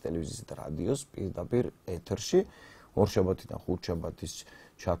აჭარის ტელევიზიის და რადიოს პირდაპირ ეთერში. ორშაბათიდან ხუთშაბათის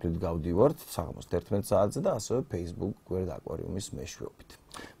ჩათვლით გავდივართ საღამოს 11 საათზე და ასევე Facebook გვერდ აკვარიუმის მეშვეობით.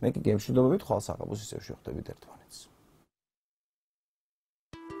 მე კი გემშვიდობებით, ხვალ საღამოს ისევ შევხვდებით ერთმანეთს.